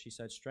age group, she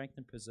showed strength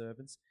and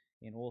perseverance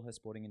in all her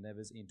sporting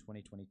endeavours in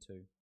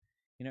 2022.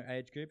 In her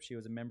age group, she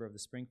was a member of the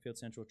Springfield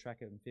Central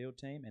track and field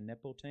team and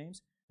netball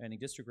teams, earning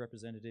district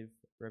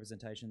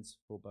representations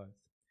for both.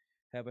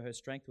 However, her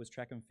strength was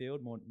track and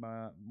field,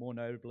 more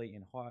notably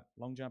in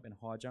long jump and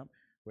high jump,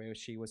 where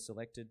she was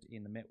selected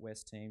in the Met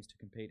West teams to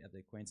compete at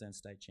the Queensland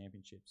State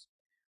Championships.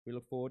 We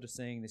look forward to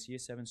seeing this Year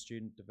 7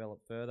 student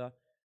develop further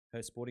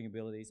her sporting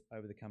abilities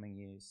over the coming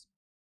years.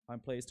 I'm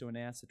pleased to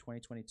announce the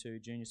 2022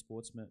 Junior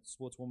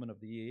Sportswoman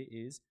of the Year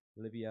is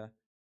Olivia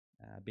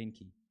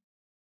Binke.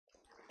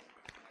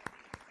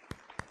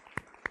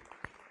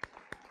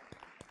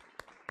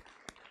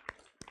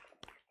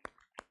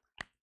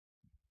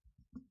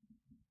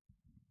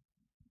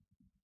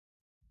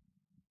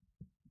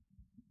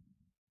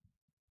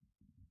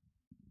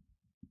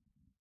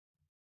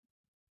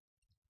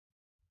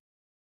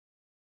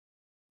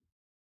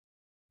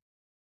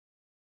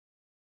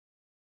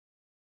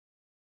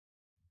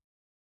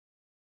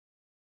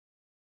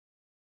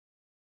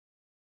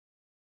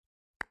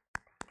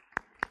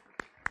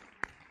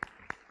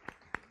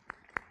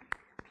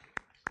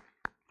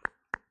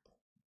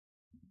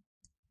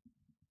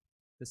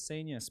 The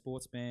Senior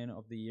Sportsman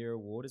of the Year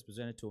award is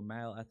presented to a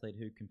male athlete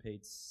who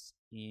competes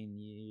in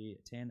year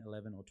 10,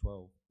 11 or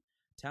 12.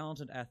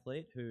 Talented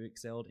athlete who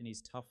excelled in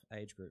his tough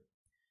age group.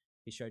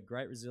 He showed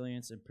great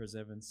resilience and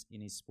perseverance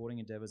in his sporting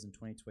endeavours in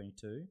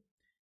 2022.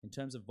 In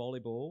terms of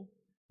volleyball,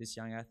 this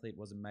young athlete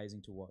was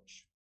amazing to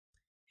watch.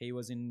 He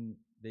was in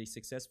the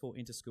successful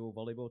inter-school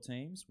volleyball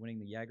teams, winning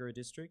the Yagara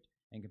district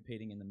and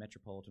competing in the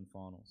Metropolitan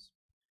Finals.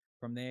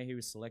 From there, he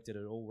was selected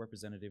at all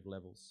representative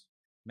levels,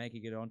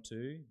 making it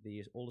onto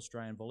the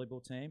All-Australian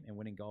volleyball team and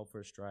winning gold for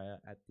Australia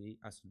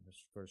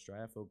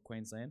for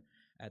Queensland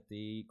at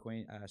the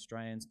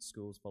Australian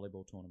Schools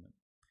Volleyball Tournament.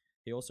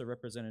 He also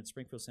represented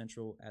Springfield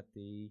Central at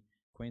the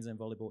Queensland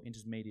Volleyball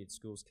Intermediate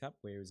Schools Cup,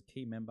 where he was a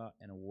key member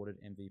and awarded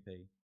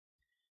MVP.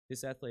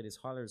 This athlete is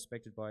highly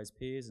respected by his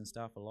peers and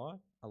staff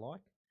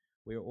alike.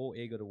 We are all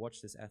eager to watch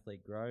this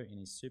athlete grow in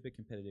his super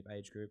competitive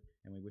age group,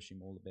 and we wish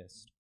him all the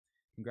best.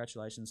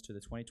 Congratulations to the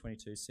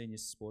 2022 Senior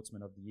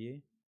Sportsman of the Year,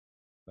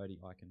 Bodie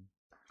Eichen.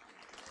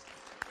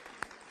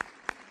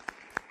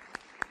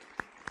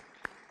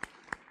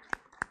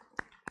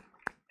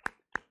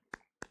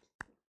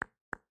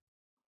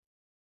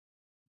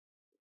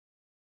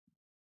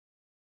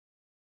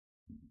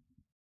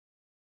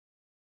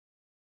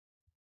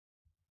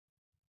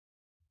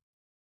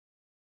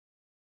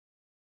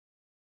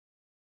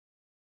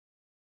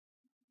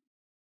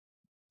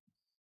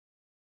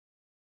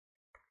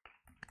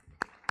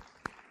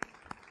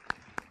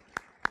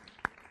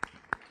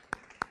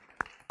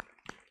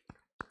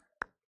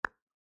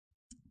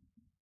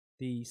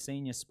 The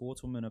Senior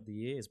Sportswoman of the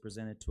Year is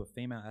presented to a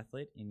female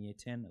athlete in year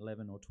 10,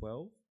 11 or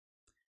 12.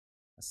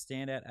 A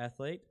standout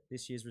athlete,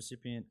 this year's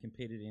recipient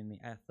competed in the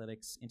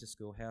Athletics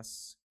Inter-School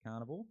House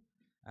Carnival,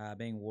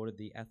 being awarded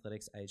the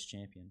Athletics Age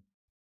Champion.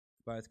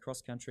 For both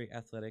cross-country,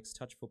 athletics,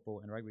 touch football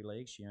and rugby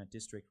league, she earned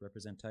district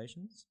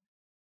representations.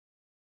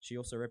 She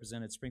also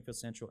represented Springfield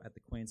Central at the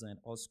Queensland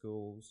All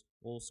Schools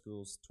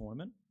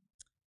tournament,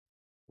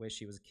 where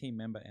she was a key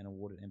member and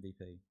awarded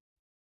MVP.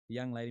 The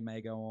young lady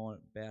may go on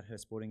about her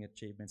sporting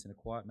achievements in a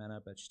quiet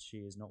manner, but she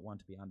is not one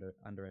to be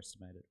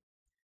underestimated.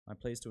 I'm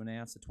pleased to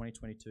announce the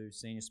 2022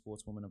 Senior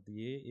Sportswoman of the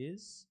Year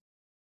is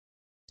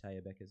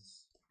Taya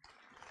Beckers.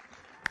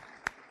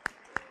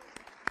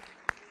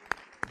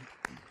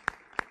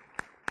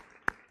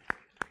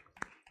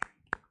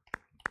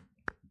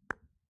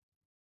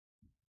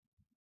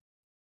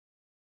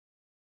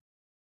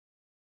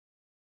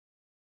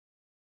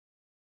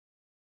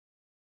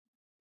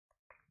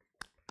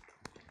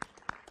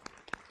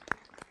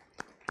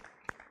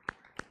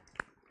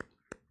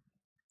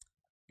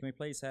 Can we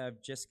please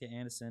have Jessica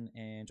Anderson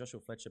and Joshua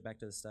Fletcher back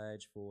to the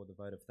stage for the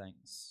vote of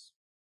thanks?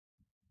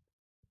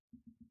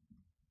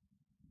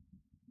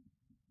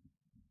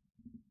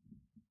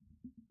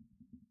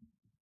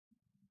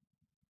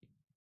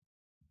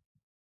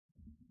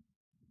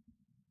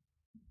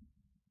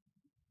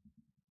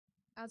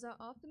 As our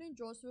afternoon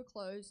draws to a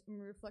close and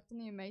we reflect on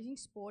the amazing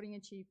sporting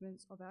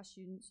achievements of our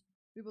students,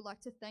 we would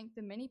like to thank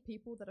the many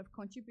people that have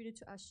contributed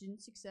to our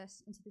students'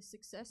 success and to the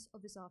success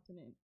of this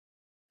afternoon.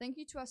 Thank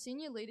you to our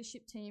senior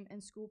leadership team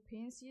and school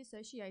PNC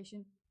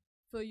Association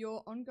for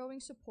your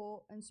ongoing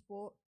support and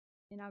sport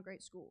in our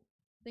great school.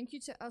 Thank you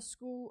to our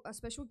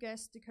special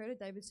guest, Dakota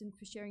Davidson,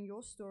 for sharing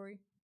your story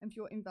and for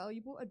your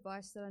invaluable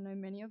advice that I know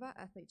many of our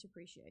athletes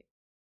appreciate.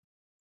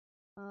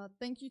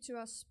 Thank you to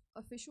our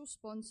official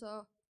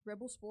sponsor,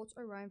 Rebel Sports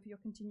Orion, for your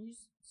continued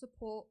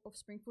support of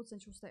Springfield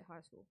Central State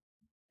High School.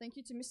 Thank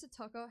you to Mr.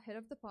 Tucker, Head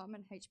of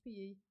Department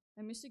HPE,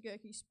 and Mr.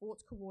 Gerke,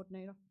 Sports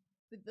Coordinator,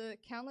 for the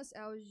countless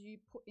hours you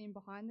put in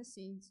behind the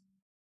scenes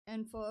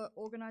and for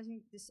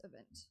organizing this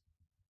event.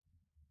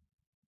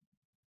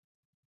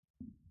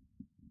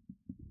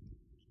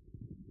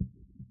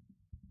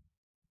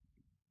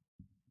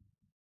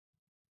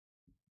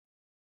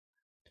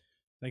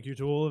 Thank you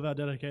to all of our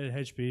dedicated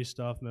HPE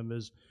staff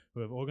members who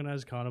have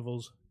organized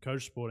carnivals,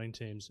 coached sporting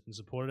teams, and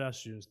supported our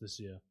students this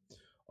year.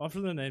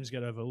 Often the names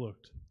get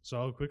overlooked,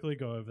 so I'll quickly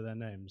go over their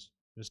names.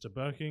 Mr.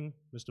 Birking,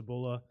 Mr.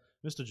 Buller,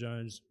 Mr.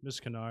 Jones, Ms.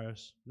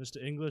 Canaris,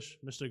 Mr. English,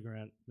 Mr.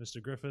 Grant,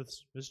 Mr.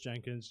 Griffiths, Ms.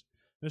 Jenkins,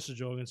 Mr.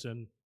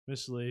 Jorgensen,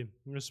 Miss Lee,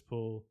 Miss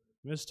Poole,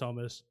 Miss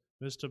Thomas,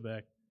 Mr.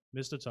 Beck,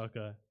 Mr.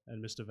 Tucker,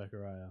 and Mr.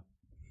 Veccaria.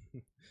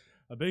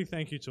 A big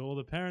thank you to all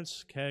the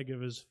parents,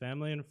 caregivers,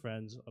 family, and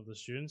friends of the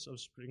students of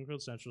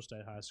Springfield Central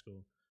State High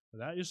School.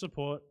 Without your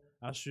support,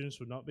 our students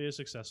would not be as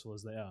successful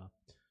as they are.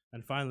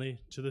 And finally,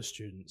 to the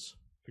students.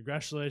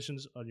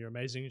 Congratulations on your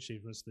amazing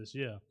achievements this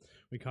year.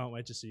 We can't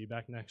wait to see you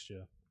back next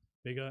year,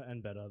 bigger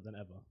and better than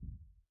ever.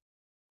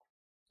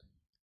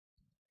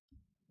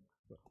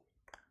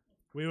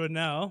 We would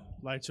now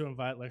like to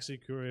invite Lexi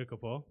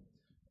Kuriakapo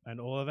and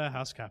all of our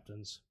house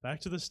captains back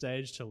to the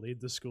stage to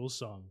lead the school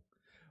song.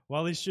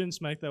 While these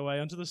students make their way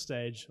onto the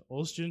stage,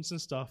 all students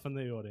and staff in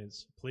the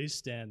audience, please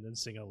stand and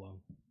sing along.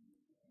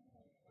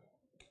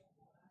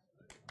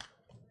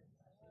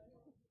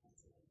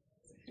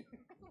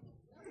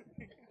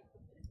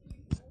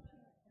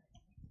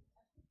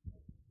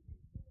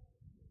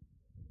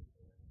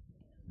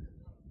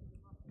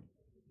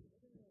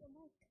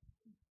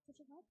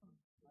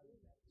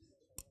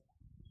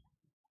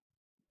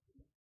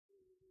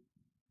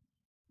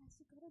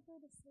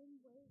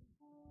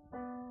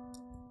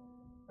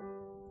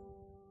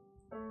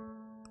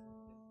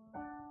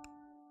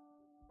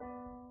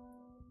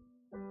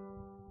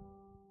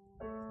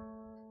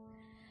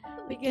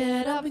 We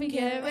get up and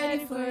get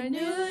ready for a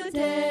new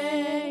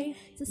day,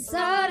 to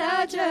start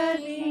our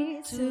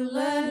journey, to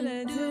learn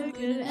and do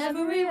good in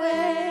every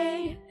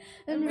way,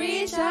 and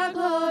reach our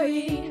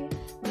glory.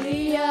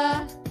 We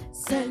are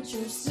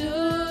Central students.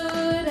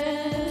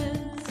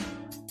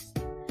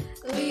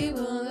 We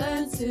will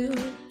learn to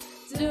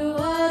do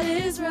what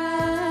is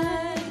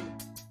right,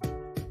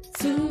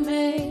 to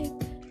make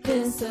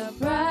this a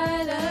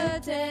brighter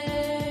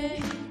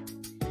day,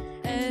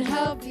 and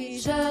help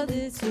each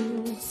other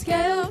to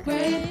scale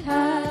great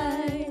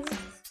heights.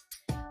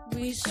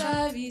 We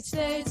strive each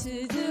day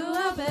to do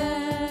our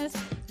best,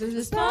 with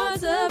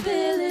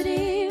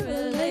responsibility,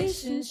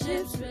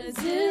 relationships,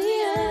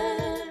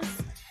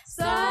 resilience.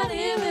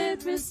 Starting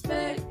with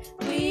respect,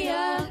 we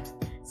are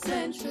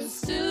Central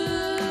students.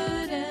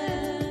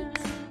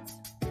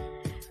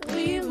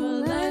 We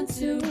will learn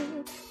to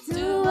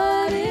do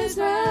what is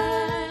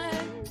right,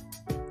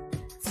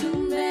 to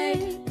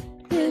make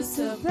this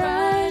a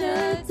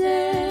brighter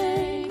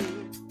day,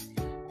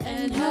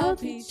 and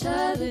help each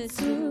other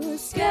to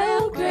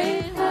scale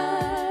great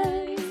heights.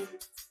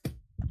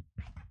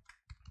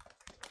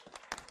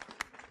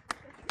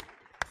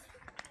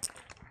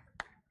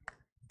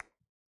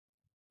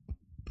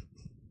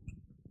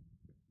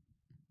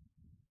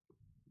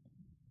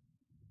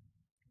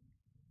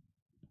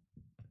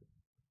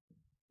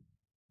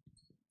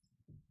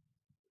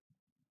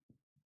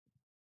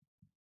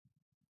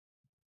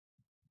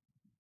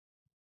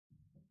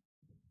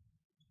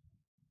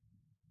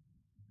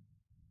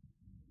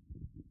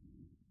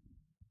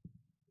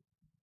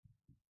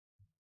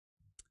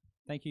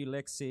 Thank you,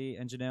 Lexi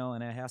and Janelle,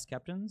 and our house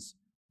captains.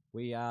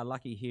 We are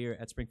lucky here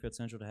at Springfield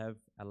Central to have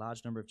a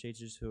large number of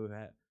teachers who,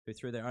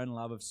 through their own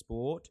love of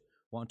sport,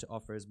 want to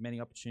offer as many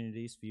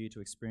opportunities for you to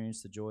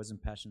experience the joys and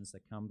passions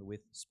that come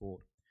with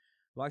sport.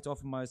 I'd like to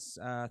offer most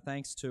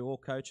thanks to all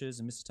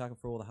coaches and Mr. Tucker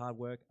for all the hard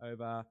work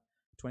over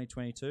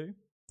 2022.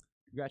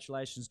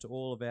 Congratulations to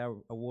all of our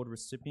award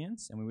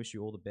recipients, and we wish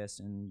you all the best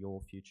in your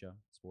future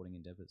sporting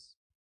endeavours.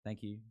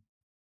 Thank you.